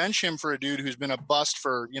you bench him for a dude who's been a bust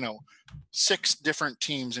for 6 different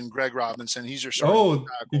teams in Greg Robinson. He's your starting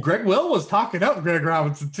tackle. Greg Will was talking up Greg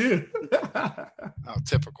Robinson too. Oh,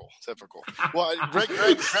 typical. Well, Greg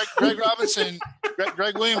Robinson,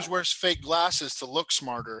 Greg Williams wears fake glasses to look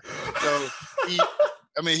smarter. So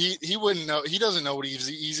he wouldn't know. He doesn't know what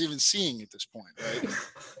he's even seeing at this point, right?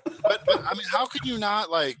 But I mean, how could you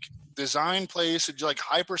not like design plays to like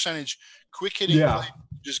high percentage, quick hitting play?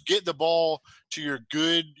 Just get the ball to your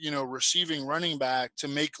good, receiving running back to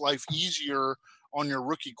make life easier on your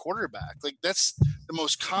rookie quarterback. Like, that's the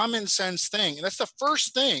most common sense thing. And that's the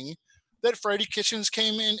first thing that Freddie Kitchens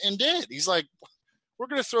came in and did. He's like, we're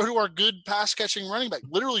going to throw to our good pass catching running back.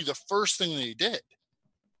 Literally the first thing that he did.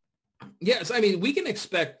 Yes. I mean, we can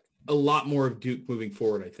expect a lot more of Duke moving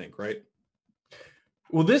forward, I think, right?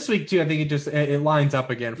 Well, this week too, I think it lines up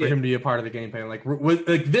again for him to be a part of the game plan. Like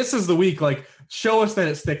this is the week. Like, show us that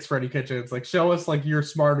it sticks, Freddie Kitchens. Like, show us like you're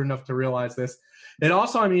smart enough to realize this. It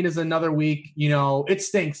also, I mean, is another week. It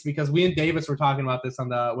stinks because we and Davis were talking about this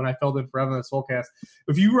when I filled in for Evan on the Soulcast.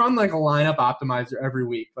 If you run like a lineup optimizer every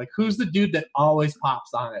week, like who's the dude that always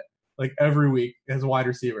pops on it like every week as a wide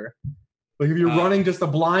receiver? Like if you're running just a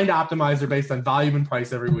blind optimizer based on volume and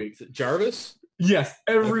price every week, is it Jarvis? Yes,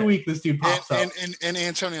 every week this dude pops up. And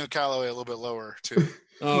Antonio Callaway a little bit lower, too.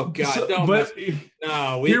 Oh, God.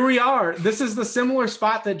 Here we are. This is the similar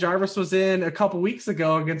spot that Jarvis was in a couple weeks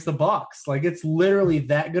ago against the Bucs. Like, it's literally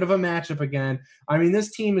that good of a matchup again. I mean, this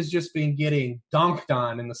team has just been getting dunked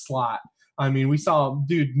on in the slot. I mean, we saw,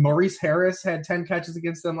 Maurice Harris had 10 catches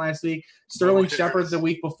against them last week. Sterling Shepard the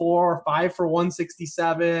week before, 5 for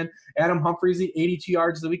 167. Adam Humphries, 82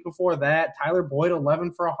 yards the week before that. Tyler Boyd,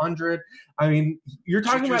 11 for 100. I mean, you're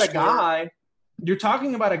talking about a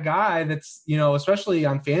guy that's, especially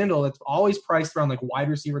on FanDuel, that's always priced around like wide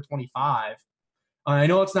receiver 25. I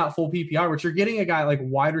know it's not full PPR, but you're getting a guy like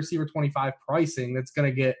wide receiver 25 pricing that's going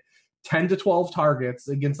to get 10 to 12 targets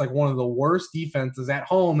against like one of the worst defenses at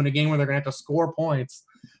home in a game where they're going to have to score points.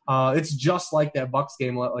 It's just like that Bucs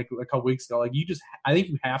game like a couple weeks ago. Like, I think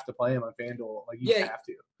you have to play him on FanDuel. Like, you have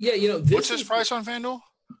to. Yeah, what's his price on FanDuel?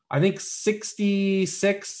 I think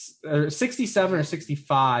 66 or 67 or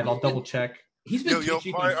 65. I'll double check. He's been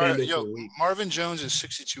cheap on FanDuel for a week. Marvin Jones is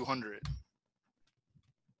 6,200.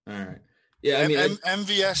 All right. Yeah, I mean,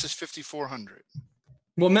 MVS is 5,400.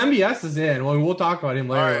 Well, MVS is in. Well, we'll talk about him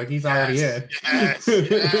later. Right. Like, he's already in. Yes.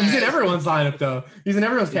 He's in everyone's lineup, though. He's in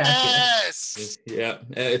everyone's cash. Yes.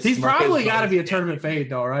 Yeah. He's probably got to be a tournament fade,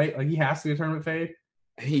 though, right? Like, he has to be a tournament fade.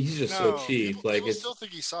 He's just so cheap. People still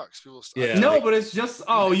think he sucks. People still. Yeah. No, but it's just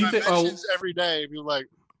you think every day. People like.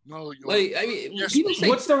 No,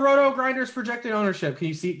 what's the Roto Grinders projected ownership? Can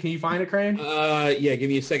you find it, Crane? Yeah, give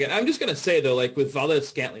me a second. I'm just gonna say though, like with Valdez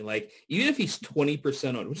Scantling, like even if he's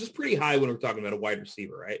 20% on, which is pretty high when we're talking about a wide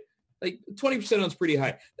receiver, right? Like 20% on is pretty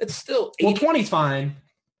high. That's still 20's fine.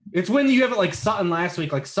 It's when you have it like Sutton last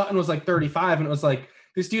week. Like Sutton was like 35, and it was like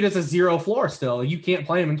this dude has a 0 floor still. Like, you can't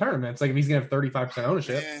play him in tournaments. Like if he's gonna have 35%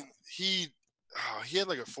 ownership. Man, he had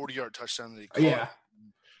like a 40-yard touchdown that he caught. Yeah.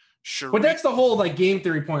 Sure. But that's the whole like game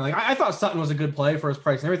theory point. Like I thought Sutton was a good play for his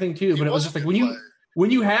price and everything too. But it was just like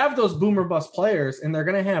when you have those boomer bust players and they're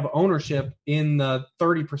going to have ownership in the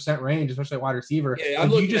 30% range, especially at wide receiver,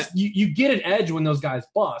 you get an edge when those guys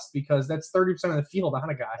bust because that's 30% of the field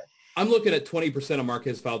on a guy. I'm looking at 20% of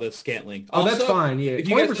Marquez Valdez Scantling. Oh, also, that's fine. Yeah,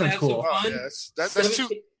 20% is cool. That's too.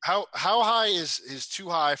 How high is too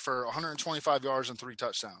high for 125 yards and 3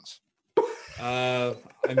 touchdowns? I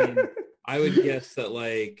mean, I would guess that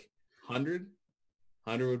like 100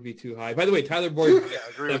 would be too high. By the way, Tyler Boyd. Yeah,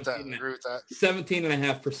 agree with that.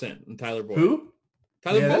 17.5% in Tyler Boyd. Who?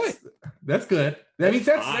 Tyler Boyd. That's good. I mean,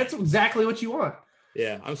 that's exactly what you want.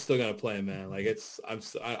 Yeah, I'm still gonna play him, man. Like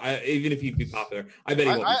even if he'd be popular, I bet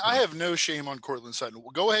he won't. I have no shame on Cortland Sutton.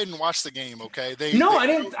 Go ahead and watch the game, okay?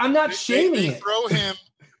 I'm not shaming it. Throw him.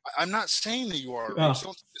 I'm not saying that you are. Don't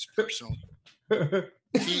take this personally.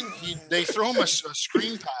 they throw him a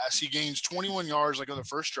screen pass. He gains 21 yards like on the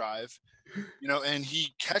first drive, and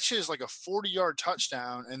he catches like a 40-yard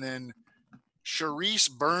touchdown, and then Charisse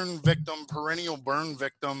perennial burn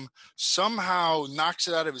victim, somehow knocks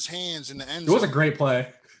it out of his hands in the end zone. It was a great play.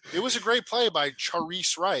 It was a great play by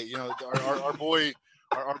Charisse Wright. Our boy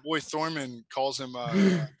Thorman calls him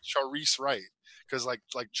Charisse Wright because like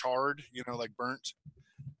charred, like burnt.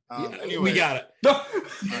 Anyway, we got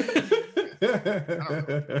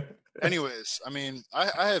it. Anyways, I mean,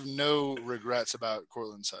 I have no regrets about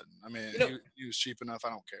Courtland Sutton. I mean, he was cheap enough. I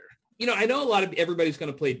don't care. I know everybody's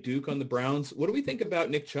going to play Duke on the Browns. What do we think about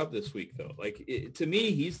Nick Chubb this week, though? To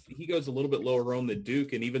me, he goes a little bit lower owned than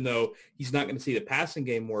Duke, and even though he's not going to see the passing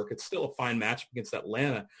game work, it's still a fine matchup against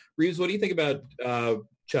Atlanta. Reeves, what do you think about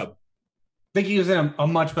Chubb? I think he was in a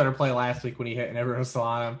much better play last week when he hit and everyone was still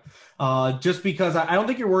on him. Just because I don't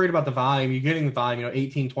think you're worried about the volume. You're getting the volume,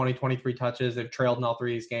 18, 20, 23 touches. They've trailed in all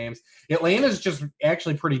three of these games. Atlanta's just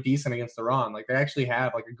actually pretty decent against the run. Like, they actually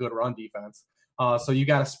have like a good run defense. So you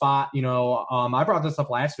got a spot, I brought this up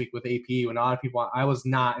last week with AP when a lot of people, I was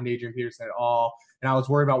not an Adrian Peterson at all. And I was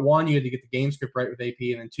worried about, one, you had to get the game script right with AP.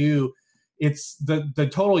 And then two, it's the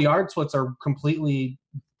total yard splits are completely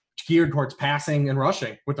geared towards passing and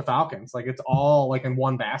rushing with the Falcons. Like, it's all like in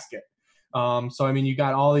one basket. So, I mean, you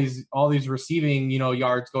got all these receiving,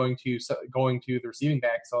 yards going to the receiving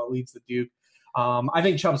back. So it leads to Duke. I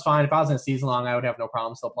think Chubb's fine. If I was in a season long, I would have no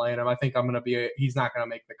problem still playing him. I think he's not going to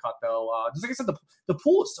make the cut though. Just like I said, the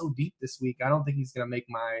pool is so deep this week. I don't think he's going to make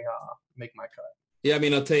my cut. Yeah. I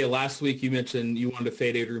mean, I'll tell you, last week you mentioned you wanted to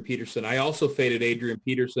fade Adrian Peterson. I also faded Adrian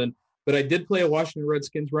Peterson, but I did play a Washington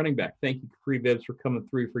Redskins running back. Thank you, Capri Bibbs, for coming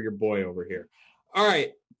through for your boy over here. All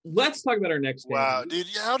right, let's talk about our next game. Wow, dude,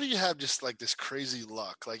 how do you have just like this crazy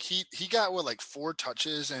luck? Like he got 4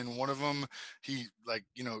 touches, and one of them he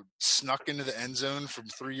snuck into the end zone from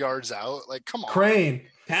 3 yards out. Like, come on, Crane,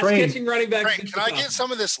 catching running back. Crane, can I get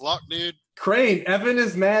some of this luck, dude? Crane, Evan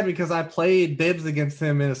is mad because I played Bibbs against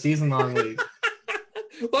him in a season-long league.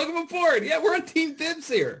 Welcome aboard. Yeah, we're on Team Bibbs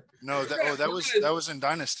here. No, that was in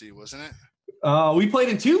Dynasty, wasn't it? We played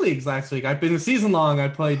in 2 leagues last week. I've been a season long. I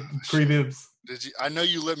played Pre-Bibbs. Did you? I know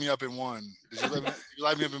you lit me up in one. Did you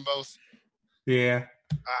light me up in both? Yeah.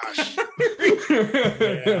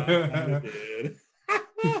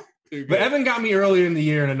 Yeah, but Evan got me earlier in the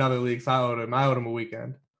year in another league, so I owed him a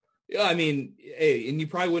weekend. Yeah, I mean, hey, and you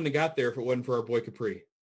probably wouldn't have got there if it wasn't for our boy Capri.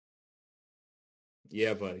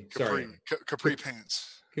 Yeah, buddy. Sorry. Capri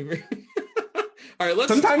pants. All right, let's.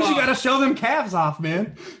 Sometimes you got to show them calves off,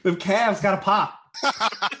 man. Them calves got to pop. All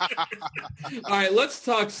right, let's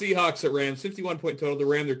talk Seahawks at Rams. 51-point total. The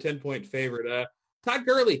Rams are 10-point favorite. Todd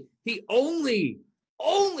Gurley, he only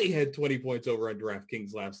had 20 points over on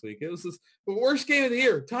DraftKings last week. It was the worst game of the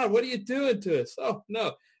year. Todd, what are you doing to us? Oh,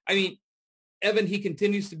 no. I mean, Evan, he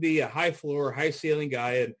continues to be a high floor, high ceiling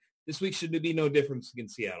guy, and this week should be no difference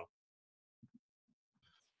against Seattle.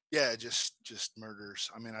 Yeah, just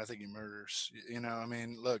murders. I mean, I think he murders. I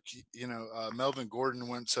mean, look, Melvin Gordon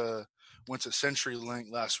went to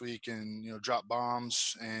CenturyLink last week and dropped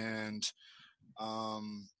bombs, and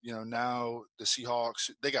now the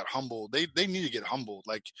Seahawks, they got humbled. They need to get humbled.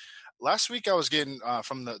 Like last week, I was getting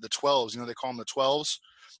from the 12s. They call them the 12s.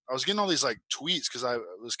 I was getting all these like tweets because I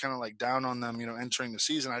was kind of like down on them. Entering the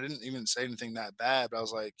season, I didn't even say anything that bad, but I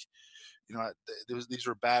was like. These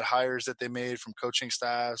were bad hires that they made from coaching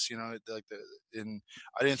staffs, and I didn't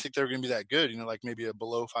think they were going to be that good, like maybe a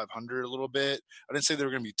below 500 a little bit. I didn't say they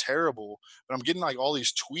were going to be terrible, but I'm getting like all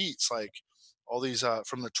these tweets, like all these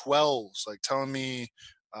from the 12s, like telling me,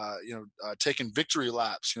 taking victory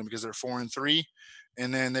laps, because they're 4-3,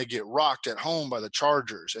 and then they get rocked at home by the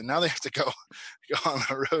Chargers, and now they have to go on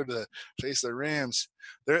the road to face the Rams.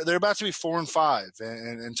 They're about to be 4-5,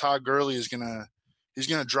 and Todd Gurley is He's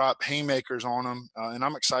going to drop haymakers on them, and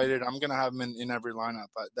I'm excited. I'm going to have him in every lineup.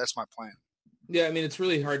 That's my plan. Yeah, I mean, it's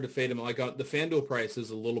really hard to fade him. Like the FanDuel price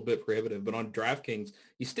is a little bit prohibitive, but on DraftKings,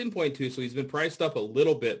 he's 10.2, so he's been priced up a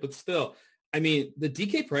little bit. But still, I mean, the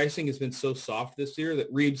DK pricing has been so soft this year that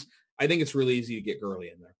Reeves, I think it's really easy to get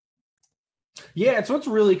Gurley in there. Yeah, it's what's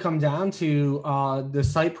really come down to the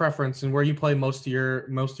site preference and where you play most of your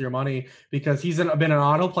money, because he's been an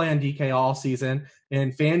auto play on DK all season,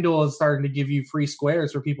 and FanDuel is starting to give you free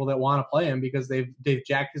squares for people that want to play him because they've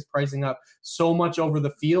jacked his pricing up so much over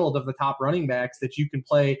the field of the top running backs that you can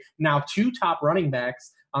play now 2 top running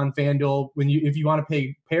backs on FanDuel if you want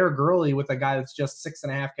to pair Gurley with a guy that's just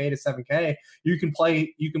 $6.5K to $7K, you can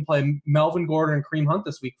play Melvin Gordon and Kareem Hunt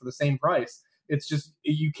this week for the same price. It's just,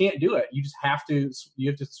 you can't do it. You have to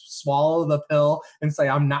swallow the pill and say,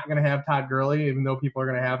 I'm not going to have Todd Gurley, even though people are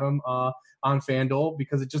going to have him on FanDuel,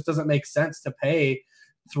 because it just doesn't make sense to pay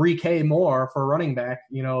 $3K more for a running back,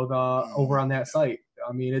 over on that site.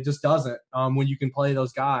 I mean, it just doesn't when you can play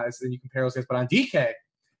those guys and you can pair those guys. But on DK,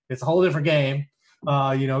 it's a whole different game,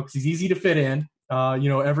 because he's easy to fit in,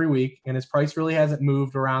 every week, and his price really hasn't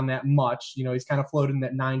moved around that much. He's kind of floated in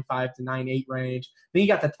that 9.5 to 9.8 range. I think he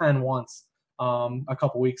got to 10 once a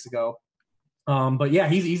couple weeks ago. But yeah,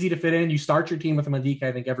 he's easy to fit in. You start your team with him on DK,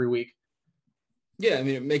 I think, every week. Yeah, I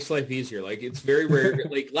mean, it makes life easier. Like, it's very rare.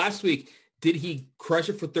 Like last week, did he crush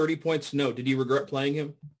it for 30 points? No. Did you regret playing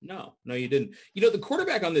him? No, you didn't. The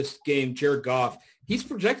quarterback on this game, Jared Goff, he's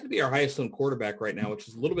projected to be our highest owned quarterback right now, which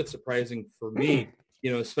is a little bit surprising for me,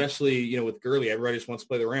 especially, with Gurley. Everybody just wants to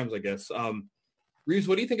play the Rams, I guess. Reeves,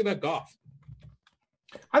 what do you think about Goff?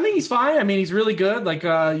 I think he's fine. I mean, he's really good. Like,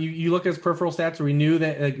 you look at his peripheral stats, where we knew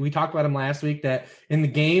that, like, we talked about him last week, that in the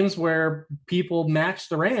games where people match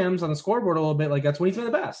the Rams on the scoreboard a little bit, like, that's when he's been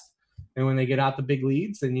the best. And when they get out the big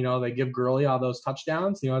leads and, they give Gurley all those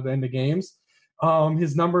touchdowns, at the end of games,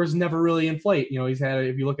 his numbers never really inflate. He's had,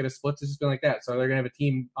 if you look at his splits, it's just been like that. So they're going to have a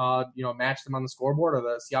team, match them on the scoreboard, or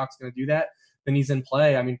the Seahawks going to do that, then he's in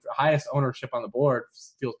play. I mean, highest ownership on the board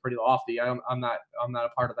feels pretty lofty. I'm not a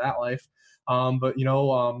part of that life. But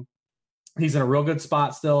he's in a real good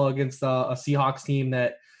spot still against a Seahawks team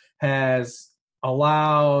that has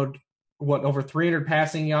allowed over 300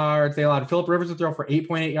 passing yards. They allowed Phillip Rivers to throw for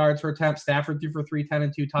 8.8 yards per attempt. Stafford threw for 310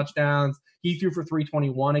 and 2 touchdowns. He threw for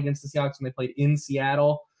 321 against the Seahawks when they played in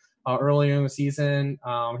Seattle earlier in the season.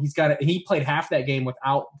 He played half that game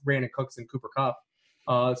without Brandon Cooks and Cooper Kupp.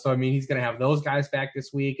 So I mean, he's going to have those guys back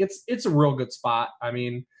this week. It's a real good spot. I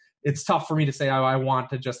mean, it's tough for me to say I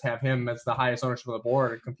want to just have him as the highest ownership on the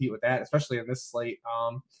board and compete with that, especially in this slate.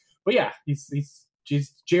 But yeah, he's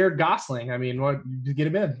Jared Gosling. I mean, what, you get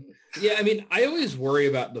him in? Yeah, I mean, I always worry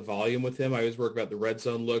about the volume with him. I always worry about the red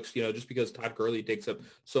zone looks, just because Todd Gurley takes up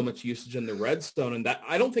so much usage in the red zone. And that,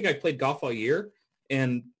 I don't think I've played Goff all year,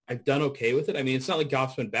 and I've done okay with it. I mean, it's not like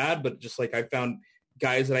Goff's been bad, but just like I found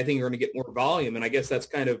guys that I think are going to get more volume. And I guess that's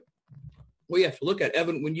kind of what you have to look at.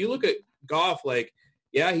 Evan, when you look at Goff, like,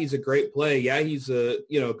 yeah, he's a great play. Yeah, he's a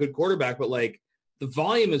good quarterback, but like the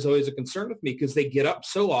volume is always a concern with me because they get up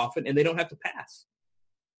so often and they don't have to pass.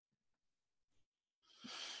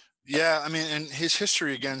 Yeah, I mean, and his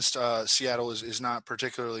history against Seattle is not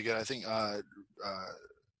particularly good. I think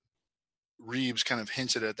Reeves kind of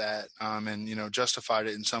hinted at that and justified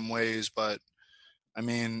it in some ways. But I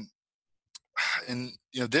mean, and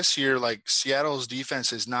this year, like, Seattle's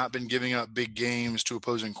defense has not been giving up big games to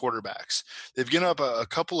opposing quarterbacks. They've given up a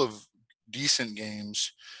couple of decent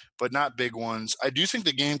games, but not big ones. I do think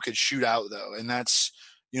the game could shoot out though, and that's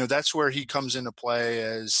where he comes into play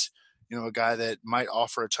as a guy that might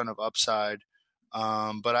offer a ton of upside.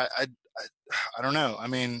 But I don't know. I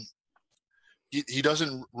mean, he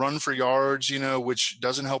doesn't run for yards, which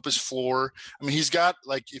doesn't help his floor. I mean, he's got,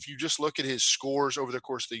 like, if you just look at his scores over the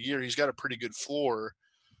course of the year, he's got a pretty good floor,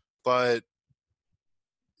 but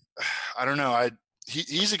I don't know.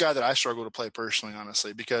 He's a guy that I struggle to play personally,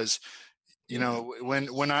 honestly, because,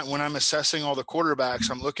 when I'm assessing all the quarterbacks,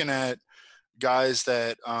 I'm looking at guys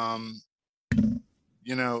that,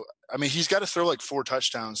 I mean, he's got to throw like 4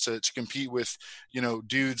 touchdowns to compete with,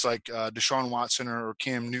 dudes like Deshaun Watson or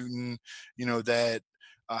Cam Newton, that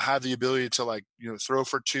have the ability to, like, throw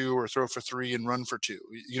for 2 or throw for 3 and run for 2.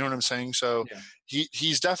 You know what I'm saying? So yeah.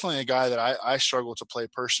 He's definitely a guy that I struggle to play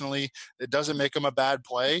personally. It doesn't make him a bad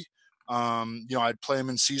play. I'd play him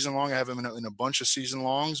in season long. I have him in a bunch of season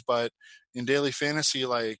longs, but in daily fantasy,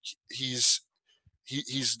 like, he's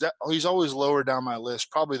always lower down my list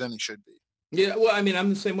probably than he should be. Yeah, well, I mean, I'm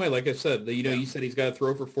the same way. Like I said, you said he's got to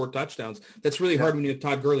throw for 4 touchdowns. That's really hard when you have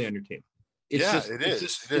Todd Gurley on your team. It's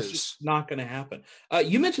just not going to happen.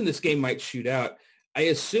 You mentioned this game might shoot out. I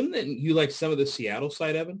assume that you like some of the Seattle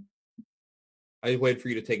side, Evan? I waited for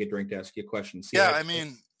you to take a drink to ask you a question. Yeah, I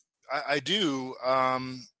mean, I do.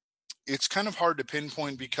 It's kind of hard to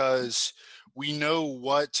pinpoint because we know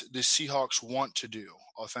what the Seahawks want to do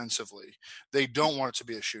offensively. They don't want it to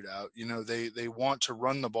be a shootout. They want to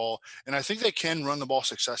run the ball, and I think they can run the ball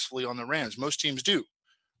successfully on the Rams. Most teams do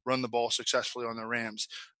run the ball successfully on the Rams,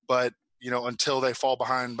 but until they fall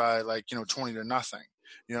behind by 20-0,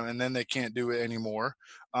 and then they can't do it anymore.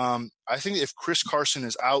 I think if Chris Carson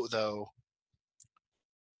is out though,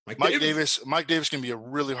 Mike Davis can be a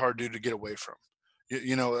really hard dude to get away from,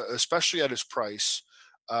 especially at his price.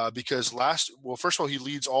 Because first of all, he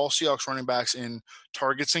leads all Seahawks running backs in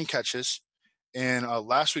targets and catches. And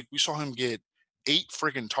last week we saw him get 8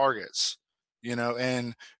 freaking targets.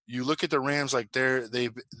 and you look at the Rams, like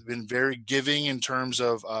they've been very giving in terms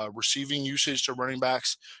of receiving usage to running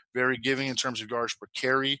backs, very giving in terms of yards per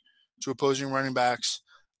carry to opposing running backs.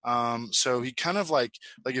 So he kind of like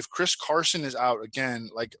if Chris Carson is out again,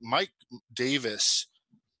 like Mike Davis,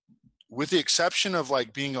 with the exception of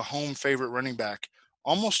like being a home favorite running back,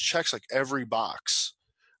 almost checks like every box.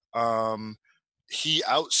 He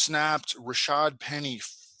outsnapped Rashad Penny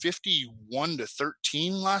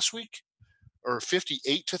 51-13 last week, or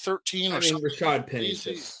 58-13. Rashad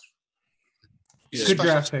Penny's good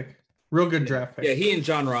draft pick. Real good draft pick. Yeah, he and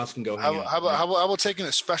John Ross can go. How about taking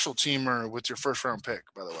a special teamer with your first round pick?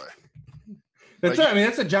 By the way,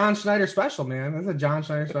 that's a John Schneider special, man. That's a John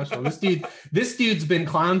Schneider special. This dude's been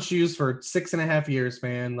clown shoes for 6.5 years,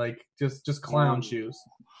 man. Like just clown shoes.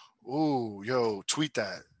 Ooh, yo, tweet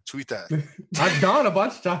that. I've done a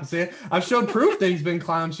bunch of times, man. I've showed proof that he's been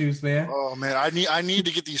clown shoes, man. Oh man, I need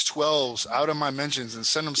to get these 12s out of my mentions and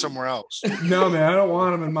send them somewhere else. No, man, I don't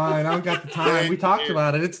want them in mine. I don't got the time. We talked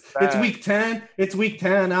about it. It's week 10. It's week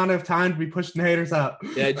 10. I don't have time to be pushing haters out.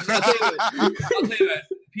 Yeah, I'll tell you what.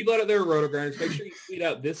 People out there, Rotogrinders, make sure you tweet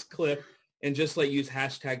out this clip and just use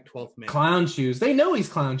hashtag 12th man. Clown shoes. They know he's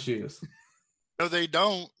clown shoes. No, they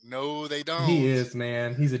don't. He is,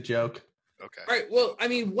 man. He's a joke. Okay. All right. Well, I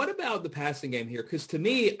mean, what about the passing game here? Because to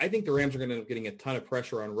me, I think the Rams are going to end up getting a ton of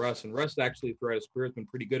pressure on Russ, and Russ actually throughout his career has been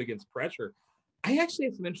pretty good against pressure. I actually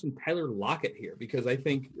have to mention Tyler Lockett here because I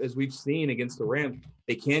think, as we've seen against the Rams,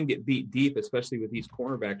 they can get beat deep, especially with these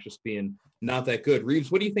cornerbacks just being not that good.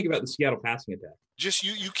 Reeves, what do you think about the Seattle passing attack? Just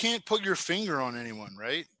you can't put your finger on anyone,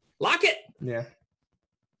 right? Lockett. Yeah.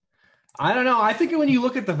 I don't know. I think when you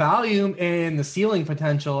look at the volume and the ceiling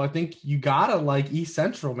potential, I think you gotta like East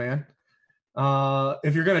Central, man.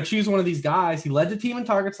 If you're going to choose one of these guys, he led the team in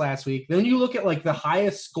targets last week. Then you look at the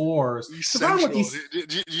highest scores. East Central.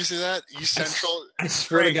 Did you see that? East Central. I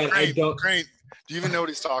swear to God, I don't. Great. Do you even know what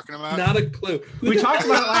he's talking about? Not a clue. We talked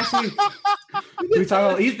about it last week. We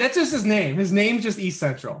talked about that's just his name. His name's just East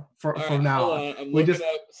Central from now on. I'm looking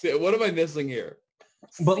up. What am I missing here?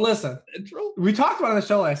 But listen, Central? We talked about it on the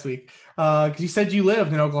show last week because you said you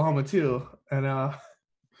lived in Oklahoma too, and I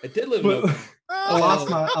did live in Oklahoma. I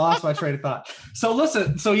lost my train of thought. So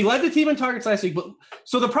listen, so he led the team in targets last week, but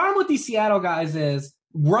so the problem with these Seattle guys is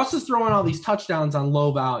Russ is throwing all these touchdowns on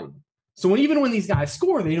low volume. So even when these guys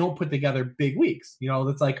score, they don't put together big weeks.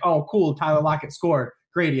 That's like, oh, cool, Tyler Lockett scored.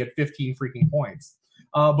 Great, he had 15 freaking points.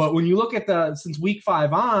 But when you look at since week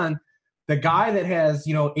 5 on, the guy that has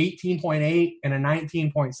 18.8 and a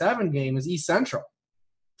 19.7 game is East Central.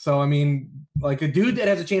 So I mean, like a dude that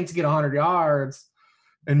has a chance to get 100 yards.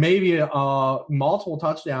 And maybe multiple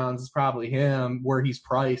touchdowns is probably him where he's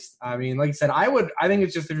priced. I mean, like I said, I think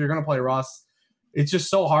it's just if you're going to play Russ, it's just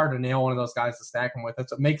so hard to nail one of those guys to stack him with.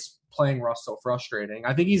 That's what makes playing Russ so frustrating.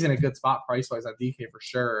 I think he's in a good spot price-wise on DK for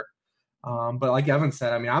sure. But like Evan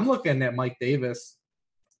said, I mean, I'm looking at Mike Davis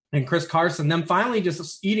and Chris Carson, them finally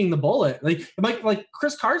just eating the bullet. Like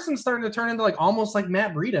Chris Carson's starting to turn into almost like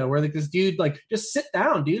Matt Breida, where this dude, just sit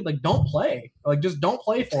down, dude. Don't play. Just don't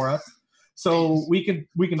play for us. So we can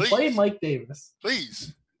play Mike Davis.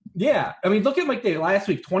 Please. Yeah. I mean, look at Mike Davis last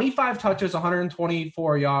week, 25 touches,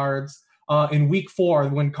 124 yards in week 4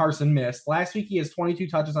 when Carson missed. Last week he has 22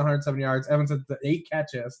 touches, 107 yards. Evans had 8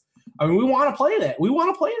 catches. I mean, we want to play that. We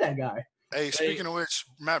want to play that guy. Hey, speaking of which,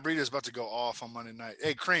 Matt Breida is about to go off on Monday night.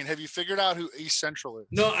 Hey, Crane, have you figured out who East Central is?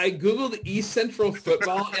 No, I Googled East Central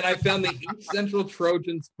football, and I found the East Central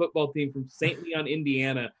Trojans football team from St. Leon,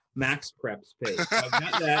 Indiana, Max Preps page. So I've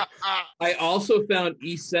got that. I also found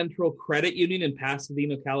East Central Credit Union in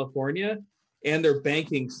Pasadena, California, and their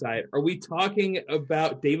banking site. Are we talking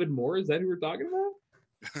about David Moore? Is that who we're talking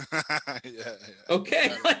about? Yeah.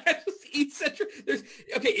 Okay. East Central.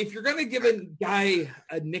 If you're going to give a guy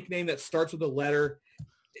a nickname that starts with a letter,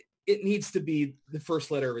 it needs to be the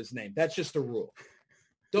first letter of his name. That's just a rule.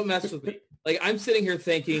 Don't mess with me. I'm sitting here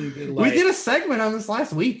thinking. We did a segment on this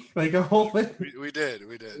last week, a whole thing. We did.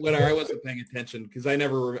 Whatever. I wasn't paying attention because I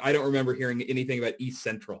don't remember hearing anything about East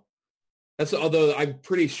Central. Although I'm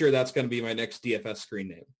pretty sure that's going to be my next DFS screen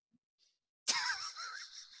name.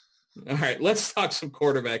 All right, let's talk some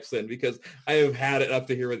quarterbacks then, because I have had it up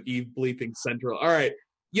to here with Eve bleeping Central. All right,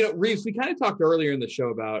 Reeves, we kind of talked earlier in the show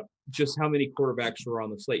about just how many quarterbacks were on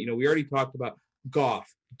the slate. We already talked about Goff,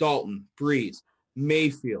 Dalton, Breeze,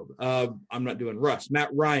 Mayfield. I'm not doing Russ, Matt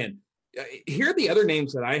Ryan. Here are the other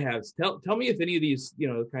names that I have. Tell me if any of these,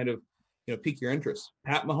 pique your interest.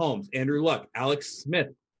 Pat Mahomes, Andrew Luck, Alex Smith,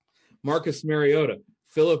 Marcus Mariota,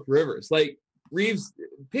 Phillip Rivers. Reeves,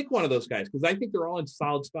 pick one of those guys because I think they're all in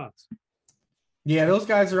solid spots. Yeah, those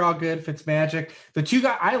guys are all good. Fitzmagic. The two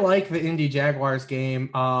guys I like the Indy Jaguars game.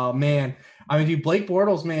 Man, I mean, dude, Blake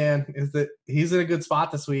Bortles, man, he's in a good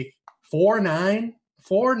spot this week. 4-9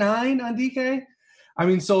 on DK. I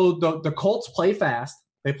mean, so the Colts play fast.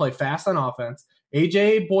 They play fast on offense.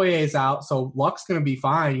 AJ Boye's out, so Luck's going to be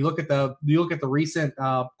fine. You look at the recent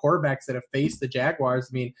quarterbacks that have faced the Jaguars.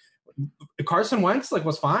 I mean, Carson Wentz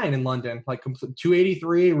was fine in London,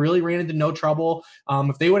 283, really ran into no trouble.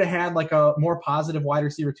 If they would have had a more positive wide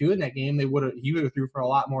receiver too in that game, he would have threw for a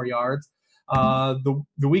lot more yards. The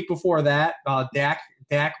week before that,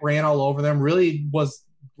 Dak ran all over them. Really was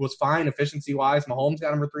fine efficiency wise. Mahomes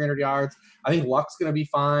got him for 300 yards. I think Luck's going to be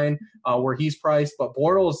fine where he's priced, but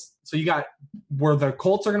Bortles. So you got where the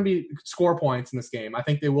Colts are going to be score points in this game. I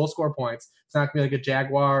think they will score points. It's not going to be like a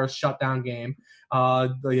Jaguars shutdown game.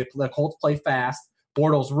 The Colts play fast.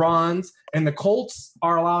 Bortles runs, and the Colts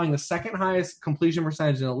are allowing the second highest completion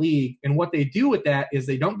percentage in the league. And what they do with that is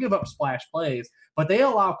they don't give up splash plays, but they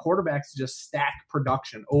allow quarterbacks to just stack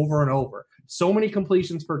production over and over. So many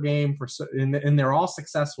completions per game and they're all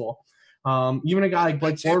successful. Even a guy like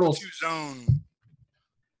Blake Bortles. Zone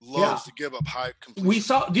loves to give up high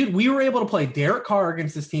completion. We were able to play Derek Carr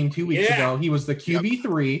against this team 2 weeks ago. He was the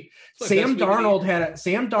QB3. Sam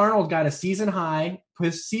Darnold got a season high.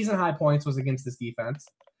 His season high points was against this defense.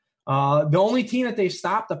 The only team that they've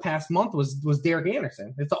stopped the past month was Derek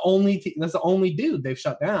Anderson. It's that's the only dude they've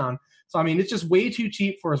shut down. So, I mean, it's just way too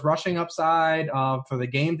cheap for his rushing upside, for the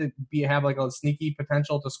game to have a sneaky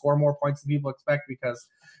potential to score more points than people expect, because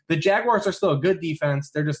the Jaguars are still a good defense.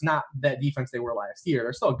 They're just not that defense they were last year.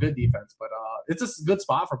 They're still a good defense, but it's a good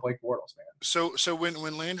spot for Blake Bortles, man. So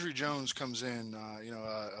when Landry Jones comes in,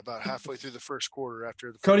 about halfway through the first quarter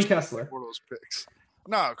after the Cody Kessler Bortles picks.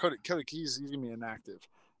 No, Cody he's going to be inactive.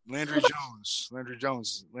 Landry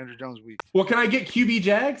Jones week. Well, can I get QB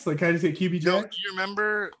Jags? Can I just get QB Jags? Do you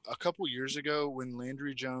remember a couple years ago when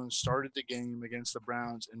Landry Jones started the game against the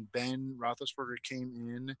Browns and Ben Roethlisberger came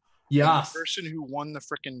in? Yes. The person who won the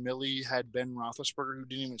frickin' Millie had Ben Roethlisberger, who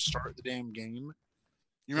didn't even start the damn game.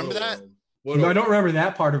 You remember that? No, I don't remember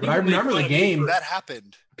that part of it. I remember the game. That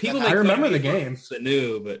happened. I remember the game.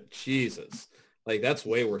 Sanu, but Jesus, that's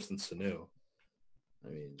way worse than Sanu. I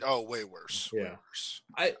mean, way worse. Yeah. Way worse.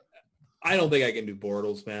 I don't think I can do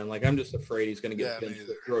Bortles, man. I'm just afraid he's going to get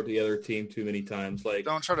throw it to the other team too many times.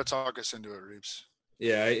 Don't try to talk us into it, Reeves.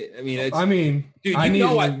 Yeah, dude, I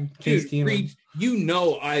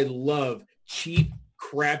love cheap,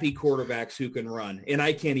 crappy quarterbacks who can run, and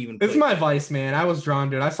I can't even. It's my vice, man. I was drawn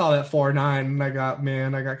to it. I saw that 4-9, and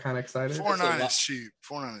I got kind of excited. 4-9 is cheap.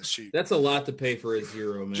 4-9 is cheap. That's a lot to pay for a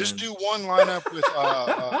zero, man. Just do one lineup with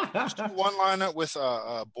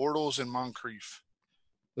Bortles and Moncrief,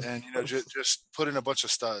 and just put in a bunch of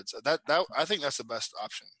studs. That I think that's the best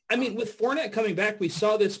option. I mean, with Fournette coming back, we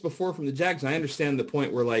saw this before from the Jags. And I understand the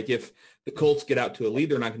point where, if the Colts get out to a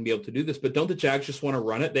lead, they're not going to be able to do this. But don't the Jags just want to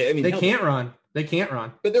run it? They can't run. They can't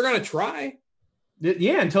run. But they're going to try.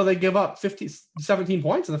 Yeah, until they give up 17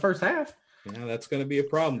 points in the first half. Yeah, that's going to be a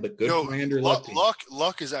problem. But good for Andrew Luck.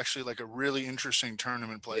 Luck is actually a really interesting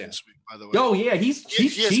tournament play this week, by the way. Oh, yeah, he's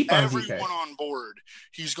cheap on everyone on board.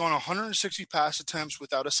 He's gone 160 pass attempts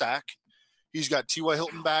without a sack. He's got T.Y.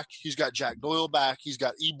 Hilton back. He's got Jack Doyle back. He's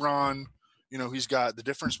got Ebron. He's got the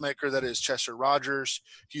difference maker that is Chester Rogers.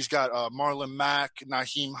 He's got Marlon Mack,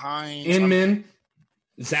 Naheem Hines. Inman.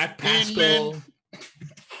 Zach Pascal.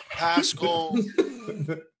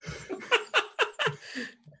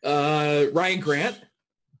 Ryan Grant.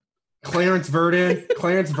 Clarence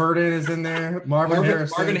Verdon is in there. Marvin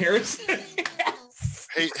Harrison.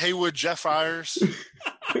 Haywood Jeff Ayers.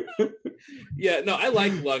 Yeah, no, I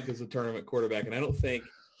like Luck as a tournament quarterback, and I don't think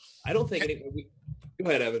go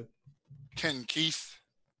ahead, Evan. Ken Keith.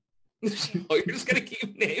 Oh, you're just gonna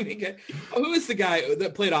keep naming it. Oh, who is the guy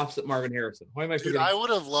that played opposite Marvin Harrison? Why am I forgetting? I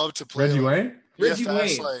would have loved to play Reggie Wayne.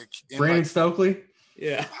 Brandon Stokely.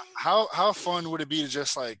 Yeah. How fun would it be to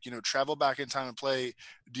just travel back in time and play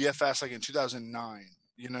DFS in 2009?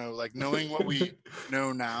 Knowing what we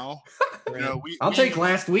know now. I'll take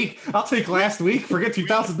last week. Forget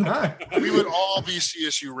 2009. We would all be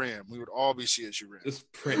CSU Ram.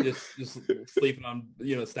 Just sleeping on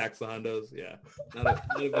stacks of Hondos. Yeah, not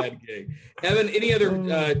a bad gig. Evan, any other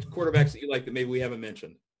quarterbacks that you like that maybe we haven't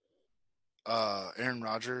mentioned? Aaron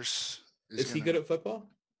Rodgers. Is he good at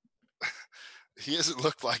football? He hasn't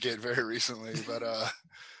looked like it very recently, but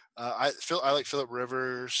I like Phillip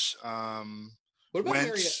Rivers. What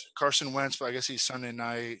about Carson Wentz, but I guess he's Sunday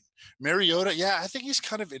night. Mariota, yeah, I think he's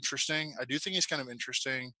kind of interesting. I do think he's kind of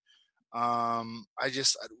interesting.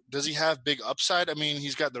 Does he have big upside? I mean,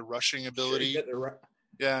 he's got the rushing ability.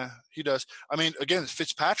 Yeah, he does. I mean, again,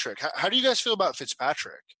 Fitzpatrick. How do you guys feel about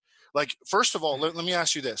Fitzpatrick? Like, first of all, let me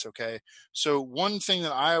ask you this, okay? So one thing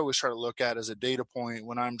that I always try to look at as a data point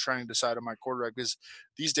when I'm trying to decide on my quarterback, because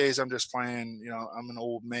these days I'm just playing, I'm an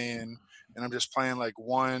old man, and I'm just playing like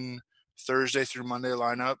one Thursday through Monday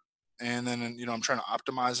lineup. And then, I'm trying to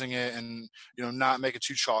optimizing it and, not make it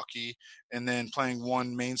too chalky, and then playing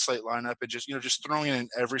one main slate lineup and just throwing it in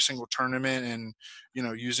every single tournament and,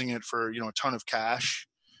 using it for, a ton of cash,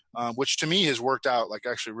 which to me has worked out like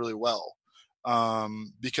actually really well.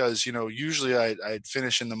 Because, usually I'd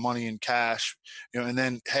finish in the money in cash, and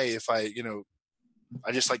then, hey, if I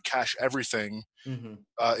just like cash everything,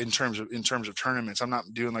 in terms of tournaments. I'm not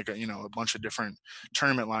doing like a bunch of different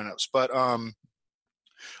tournament lineups, but, all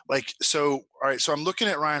right, so I'm looking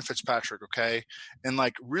at Ryan Fitzpatrick, okay, and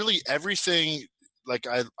like really everything like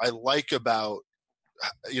I like about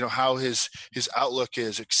how his outlook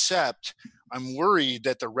is, except I'm worried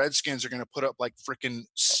that the Redskins are going to put up like freaking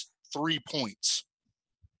 3 points.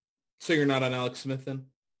 So you're not on Alex Smith then?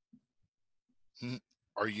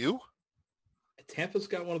 Are you? Tampa's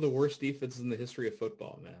got one of the worst defenses in the history of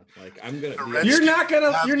football, man. Like you're not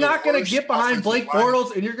gonna get behind Blake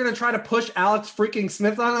Bortles and you're gonna try to push Alex freaking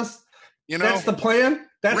Smith on us. That's the plan.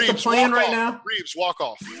 That's Reeves, the plan right now. Reeves, walk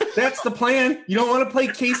off. That's the plan. You don't want to play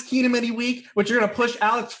Case Keenum any week, but you're gonna push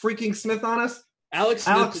Alex freaking Smith on us. Alex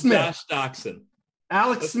Smith. Josh Doxson.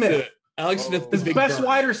 Alex Smith. Alex Smith. His best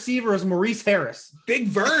wide receiver is Maurice Harris. Big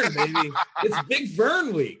Vern, baby. It's Big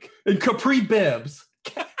Vern week. And Capri Bibbs.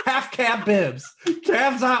 Half cab Bibbs.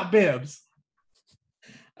 Calves out Bibbs.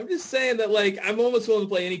 I'm just saying that, like, I'm almost willing to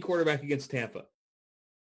play any quarterback against Tampa.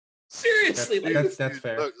 Seriously. That's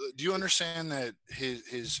fair. Look, do you understand that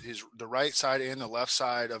his the right side and the left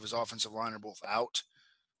side of his offensive line are both out?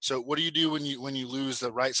 So what do you do when you lose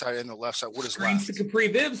the right side and the left side? What is left? To Capri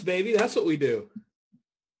Bibbs, baby. That's what we do.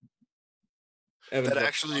 That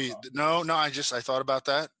actually, no, I thought about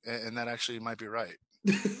that, and that actually might be right.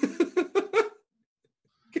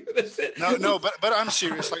 No, but I'm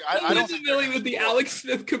serious. Like I don't think with the Alex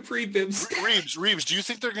Smith Capri Bibbs. Reeves, do you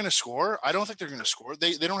think they're going to score? I don't think they're going to score.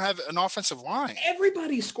 They don't have an offensive line.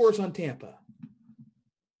 Everybody scores on Tampa.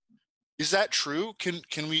 Is that true? Can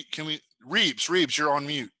we Reeves, you're on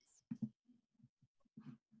mute.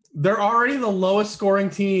 They're already the lowest scoring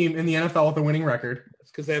team in the NFL with a winning record.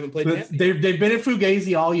 It's because they haven't played. They've been at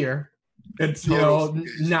Fugazi all year. It's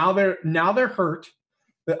now they're hurt.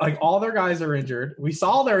 Like all their guys are injured. We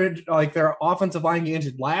saw their offensive line get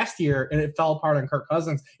injured last year, and it fell apart on Kirk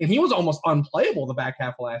Cousins, and he was almost unplayable the back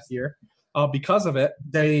half of last year because of it.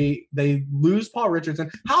 They lose Paul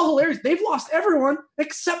Richardson. How hilarious! They've lost everyone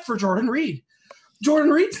except for Jordan Reed.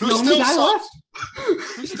 Jordan Reed's the only guy left.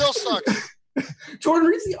 Who still sucks? Jordan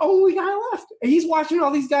Reed's the only guy left, and he's watching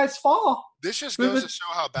all these guys fall. This just goes to show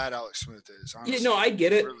how bad Alex Smith is. Honestly. Yeah, no, I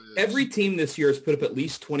get it. Really every team this year has put up at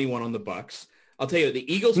least 21 on the Bucs. I'll tell you,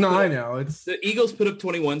 the Eagles. No, I know the Eagles put up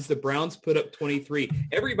 21s. The Browns put up 23.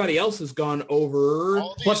 Everybody else has gone over.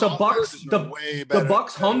 But the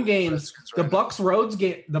Bucs home games, the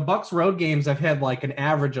Bucs road games have had like an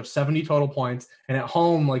average of 70 total points, and at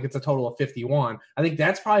home, like it's a total of 51. I think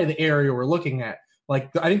that's probably the area we're looking at. Like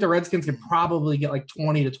I think the Redskins can probably get like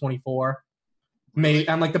 20 to 24. Maybe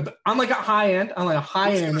on like a high end, like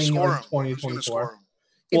 20 to 24.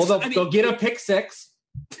 Well, they'll get a pick six.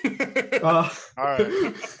 All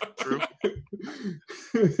right, true.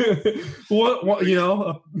 What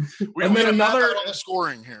and then another on the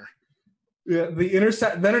scoring here. Yeah,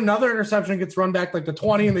 then another interception gets run back like the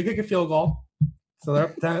 20, and they kick a field goal.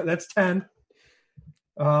 So that's 10.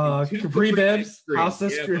 Capri Bibbs, house the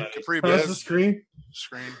screen. Capri Bibbs, screen.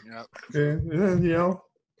 Yeah.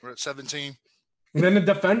 We're at 17. And then the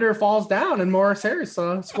defender falls down, and Morris Harris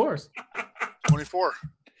scores. 24.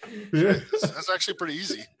 Yeah. That's actually pretty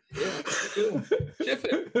easy. Yeah,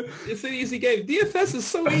 it's an easy game. DFS is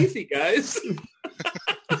so easy, guys.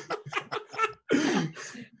 I'm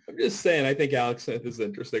just saying, I think Alex Smith is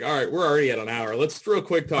interesting. All right, we're already at an hour. Let's real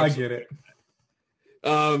quick talk. I get it.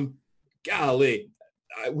 Golly.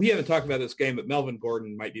 We haven't talked about this game, but Melvin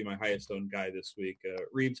Gordon might be my highest owned guy this week.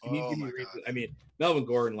 Reeves, can you give me Reeves? I mean, Melvin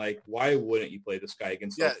Gordon, like, why wouldn't you play this guy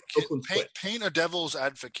against Oakland? Paint a devil's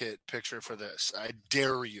advocate picture for this. I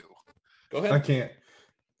dare you. Go ahead. I can't.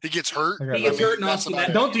 He gets hurt. He gets hurt.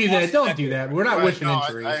 Don't do that. Don't do that. We're not wishing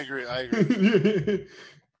injuries. I agree.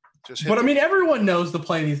 But I mean, everyone knows to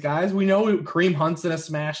play these guys. We know Kareem Hunt's in a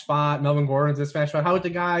smash spot. Melvin Gordon's in a smash spot. How about the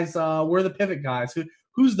guys? Where are the pivot guys?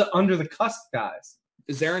 Who's the under the cusp guys?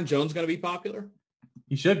 Is Aaron Jones going to be popular?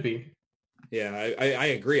 He should be. Yeah, I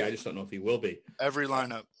agree. I just don't know if he will be. Every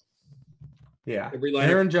lineup. Yeah.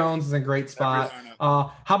 Aaron Jones is in a great spot.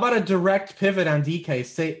 How about a direct pivot on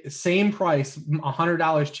DK? Same price,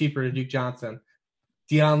 $100 cheaper to Duke Johnson.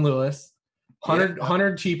 Deion Lewis,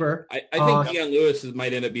 100 cheaper. I think Deion Lewis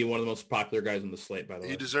might end up being one of the most popular guys on the slate, by the way.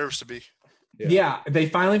 He deserves to be. Yeah, they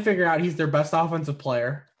finally figured out he's their best offensive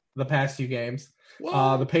player the past few games.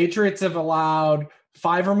 The Patriots have allowed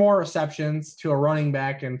 5 or more receptions to a running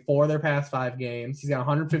back in 4 of their past 5 games. He's got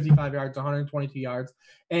 155 yards, 122 yards.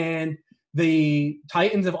 And the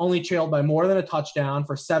Titans have only trailed by more than a touchdown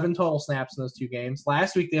for 7 total snaps in those 2 games.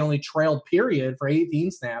 Last week, they only trailed, period, for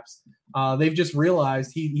 18 snaps. They've just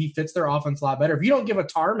realized he fits their offense a lot better. If you don't give a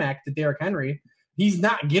tarmac to Derrick Henry, he's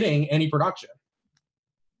not getting any production.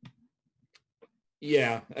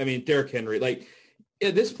 Yeah, I mean, Derrick Henry, like,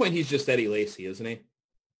 at this point, he's just Eddie Lacy, isn't he?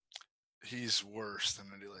 He's worse than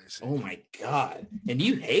Eddie Lacy. Oh, my God. And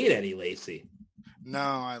you hate Eddie Lacy. No,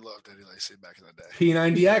 I loved Eddie Lacy back in the day.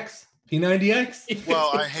 P90X.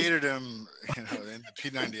 Well, I hated him, in the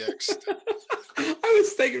P90X. I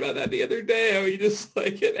was thinking about that the other day. How he just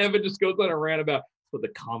Evan just goes on a rant about what the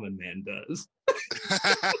common man does.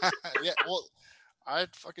 Yeah, well, I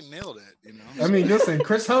fucking nailed it, I mean, listen,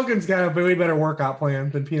 Chris Hogan's got a way better workout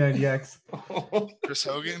plan than P90X. Chris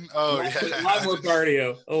Hogan? Oh, yeah. A lot more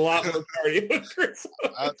cardio. Chris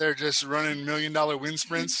Hogan. Out there just running $1 million wind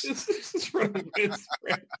sprints. just running wind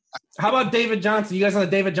sprints. How about David Johnson? You guys on the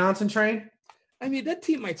David Johnson train? I mean, that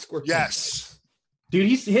team might score. Yes. Dude,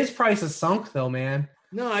 his price is sunk, though, man.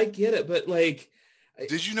 No, I get it, but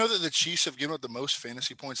did you know that the Chiefs have given up the most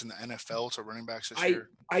fantasy points in the NFL to running backs this year?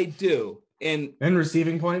 I do. And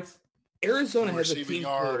receiving points? Arizona has a team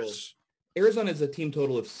total. Arizona has a team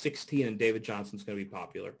total of 16, and David Johnson's going to be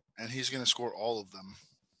popular. And he's going to score all of them.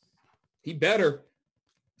 He better.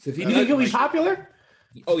 So if you think he'll be popular?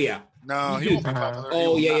 Oh, yeah. No, he won't be popular.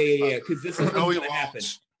 Oh, yeah. Because this is what's going to happen.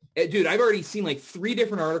 Dude, I've already seen 3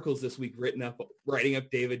 different articles this week writing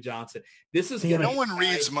up David Johnson. This is no one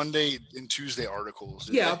reads Monday and Tuesday articles.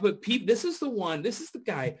 Yeah, but this is the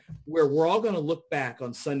guy where we're all going to look back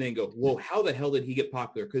on Sunday and go, whoa, how the hell did he get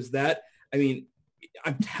popular? Because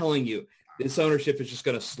I'm telling you, this ownership is just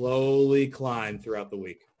going to slowly climb throughout the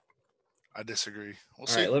week. I disagree. We'll all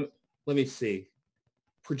see. Right, let me see.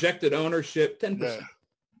 Projected ownership, 10%. Yeah.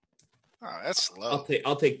 Oh, that's low.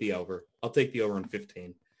 I'll take the over. I'll take the over in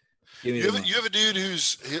 15. You have a dude who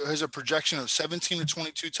has a projection of 17 to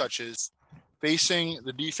 22 touches facing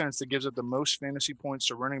the defense that gives up the most fantasy points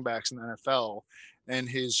to running backs in the NFL, and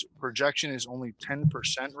his projection is only 10%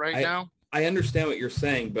 now. I understand what you're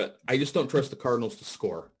saying, but I just don't trust the Cardinals to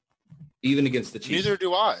score, even against the Chiefs. Neither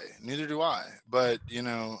do I. But,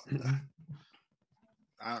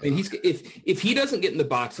 if he doesn't get in the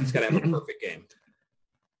box, he's got to have a perfect game.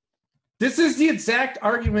 This is the exact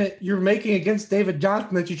argument you're making against David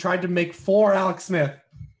Johnson that you tried to make for Alex Smith.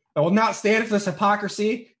 I will not stand for this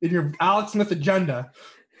hypocrisy in your Alex Smith agenda.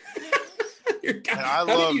 I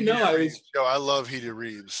love Heated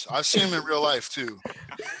Reeves. I've seen him in real life too.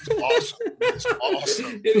 It's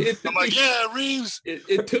awesome. I'm like, yeah, Reeves.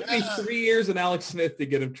 It took me 3 years and Alex Smith to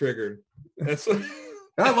get him triggered. That's what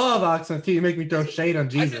I love Alex Smith too. You make me throw shade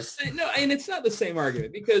on Jesus. And it's not the same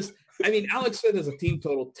argument because Alex Smith has a team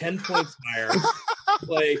total 10 points higher.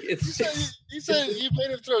 He said you made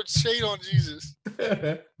him throw shade on Jesus.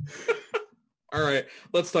 All right,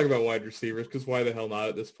 let's talk about wide receivers because why the hell not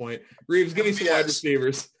at this point? Reeves, give me some wide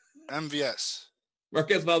receivers. MVS.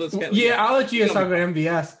 Marquez Valdez. Yeah, I'll let you guys talk about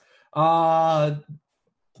MVS.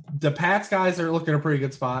 The Pats guys are looking at a pretty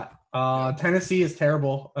good spot. Tennessee is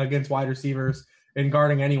terrible against wide receivers and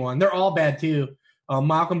guarding anyone. They're all bad too.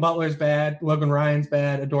 Malcolm Butler's bad. Logan Ryan's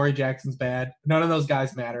bad. Adoree Jackson's bad. None of those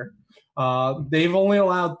guys matter. They've only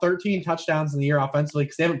allowed 13 touchdowns in the year offensively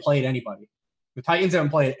because they haven't played anybody. The Titans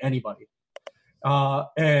haven't played anybody.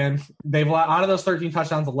 And they've allowed, out of those 13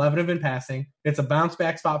 touchdowns, 11 have been passing. It's a bounce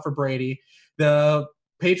back spot for Brady. The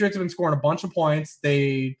Patriots have been scoring a bunch of points.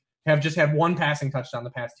 They have just had 1 passing touchdown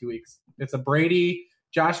the past 2 weeks. It's a Brady,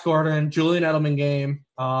 Josh Gordon, Julian Edelman game.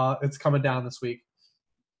 It's coming down this week.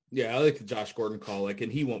 Yeah, I like the Josh Gordon call,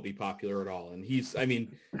 and he won't be popular at all. And he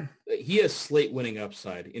has slate winning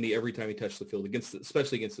upside every time he touches the field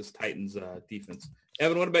especially against this Titans defense.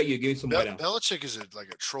 Evan, what about you? Give me some white out. Belichick is like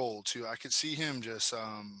a troll too. I could see him just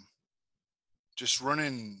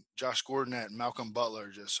running Josh Gordon at Malcolm Butler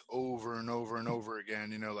just over and over and over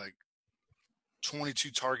again.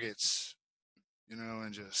 22 targets.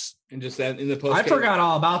 And just that in the post. I forgot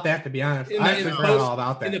all about that, to be honest. I forgot all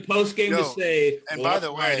about that in the post game to say. And by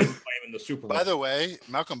the way, in the Super Bowl. By the way,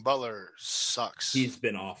 Malcolm Butler sucks. He's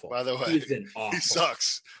been awful. By the way, he's been awful. He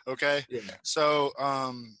sucks. Okay. Yeah. So,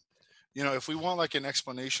 if we want like an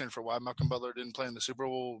explanation for why Malcolm Butler didn't play in the Super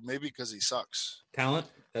Bowl, maybe because he sucks. Talent.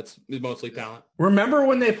 That's mostly talent. Remember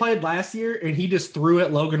when they played last year and he just threw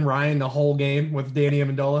at Logan Ryan the whole game with Danny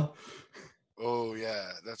Amendola? Oh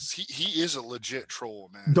yeah, he is a legit troll,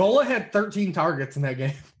 man. Dola had 13 targets in that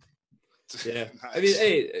game. Yeah. Nice. I mean,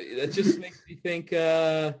 hey, that just makes me think,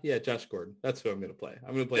 Josh Gordon. That's who I'm going to play.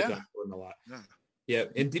 I'm going to play Josh Gordon a lot. Yeah.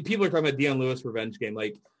 And people are talking about Deion Lewis revenge game.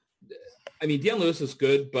 Like, I mean, Deion Lewis is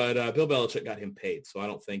good, but Bill Belichick got him paid. So I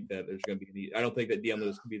don't think that there's going to be I don't think that Deion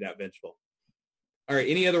Lewis can be that vengeful. All right.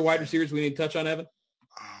 Any other wide receivers we need to touch on, Evan?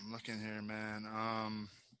 I'm looking here, man.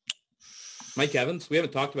 Mike Evans. We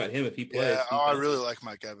haven't talked about him if he plays. Yeah. I really like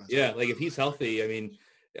Mike Evans. Yeah. Like if he's healthy, I mean,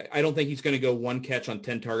 I don't think he's going to go one catch on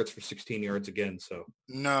 10 targets for 16 yards again. So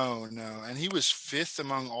no. And he was 5th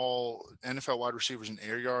among all NFL wide receivers in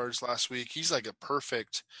air yards last week. He's like a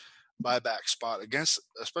perfect buyback spot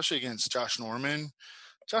especially against Josh Norman.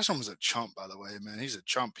 Josh Norman's a chump, by the way, man. He's a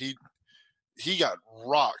chump. He got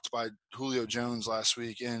rocked by Julio Jones last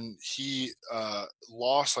week, and he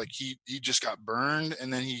lost. Like he just got burned,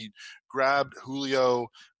 and then he grabbed Julio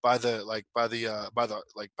by the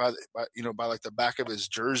back of his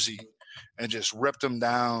jersey and just ripped him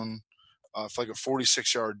down for like a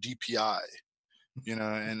 46-yard DPI.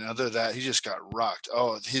 And other than that, he just got rocked.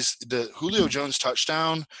 Oh, the Julio Jones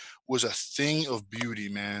touchdown was a thing of beauty,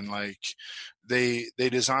 man. Like they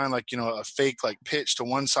designed like, a fake like pitch to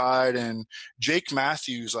one side, and Jake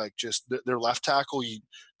Matthews, like just their left tackle, he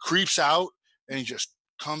creeps out and he just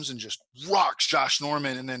comes and just rocks Josh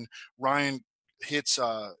Norman, and then Ryan hits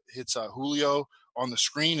Julio on the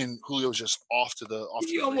screen, and Julio's just off to the.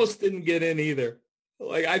 He almost didn't get in either.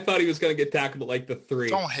 Like, I thought he was going to get tackled at like the 3.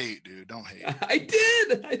 Don't hate, dude. Don't hate. I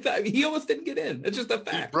did. I thought he almost didn't get in. It's just a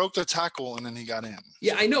fact. He broke the tackle and then he got in.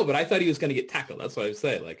 Yeah, I know, but I thought he was going to get tackled. That's what I was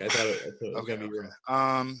saying. Like, I thought it was going to be real.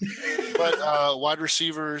 But wide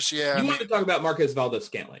receivers, yeah. You want to talk about Marquez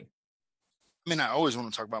Valdes-Scantling? I mean, I always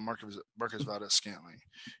want to talk about Marquez Valdes-Scantling.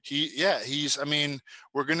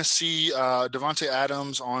 We're going to see Devontae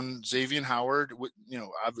Adams on Xavier Howard.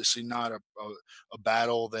 Obviously not a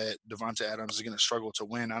battle that Devontae Adams is going to struggle to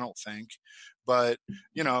win, I don't think. But,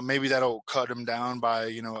 maybe that'll cut him down by,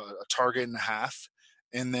 a target and a half.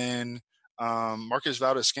 And then Marquez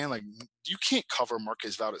Valdes-Scantling, you can't cover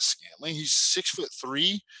Marquez Valdes-Scantling. He's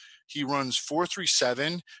 6'3". He runs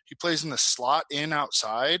 4.37. He plays in the slot in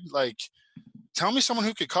outside. Like, tell me someone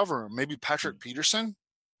who could cover him. Maybe Patrick Peterson?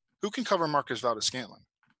 Who can cover Marquez Valdes-Scantling?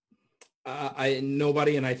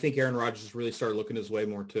 Nobody, and I think Aaron Rodgers has really started looking his way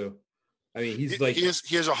more too. I mean, he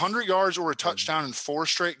has 100 yards or a touchdown in 4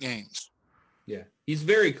 straight games. Yeah, he's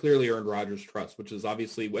very clearly earned Rodgers' trust, which is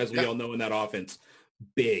obviously, as we all know in that offense,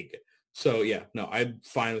 big. So yeah, no, I'm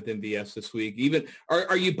fine with MVS this week. Even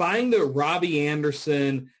are you buying the Robbie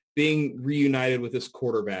Anderson being reunited with his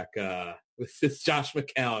quarterback with this Josh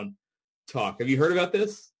McCown talk? Have you heard about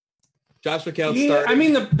this? Josh McCown started. I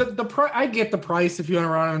mean, I get the price if you want to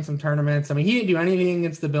run him in some tournaments. I mean, he didn't do anything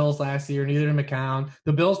against the Bills last year, neither did McCown.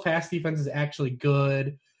 The Bills' pass defense is actually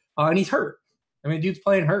good, and he's hurt. I mean, dude's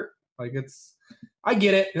playing hurt. Like, I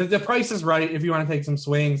get it. The price is right if you want to take some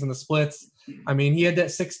swings and the splits. I mean, he had that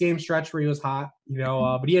 6-game stretch where he was hot,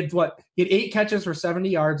 but he had 8 catches for 70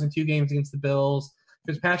 yards in 2 games against the Bills.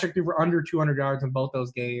 Fitzpatrick threw for under 200 yards in both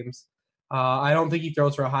those games. I don't think he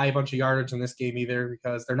throws for a high bunch of yardage in this game either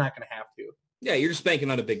because they're not going to have to. Yeah, you're just banking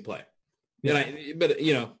on a big play. Yeah. But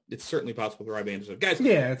it's certainly possible to Robbie Anderson. Guys,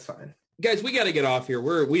 yeah, it's fine. Guys, we got to get off here.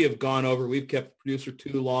 We have gone over. We've kept the producer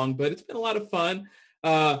too long, but it's been a lot of fun.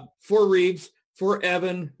 For Reeves, for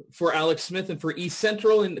Evan, for Alex Smith, and for East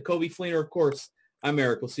Central and Kobe Fleener, of course, I'm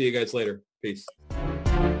Eric. We'll see you guys later. Peace.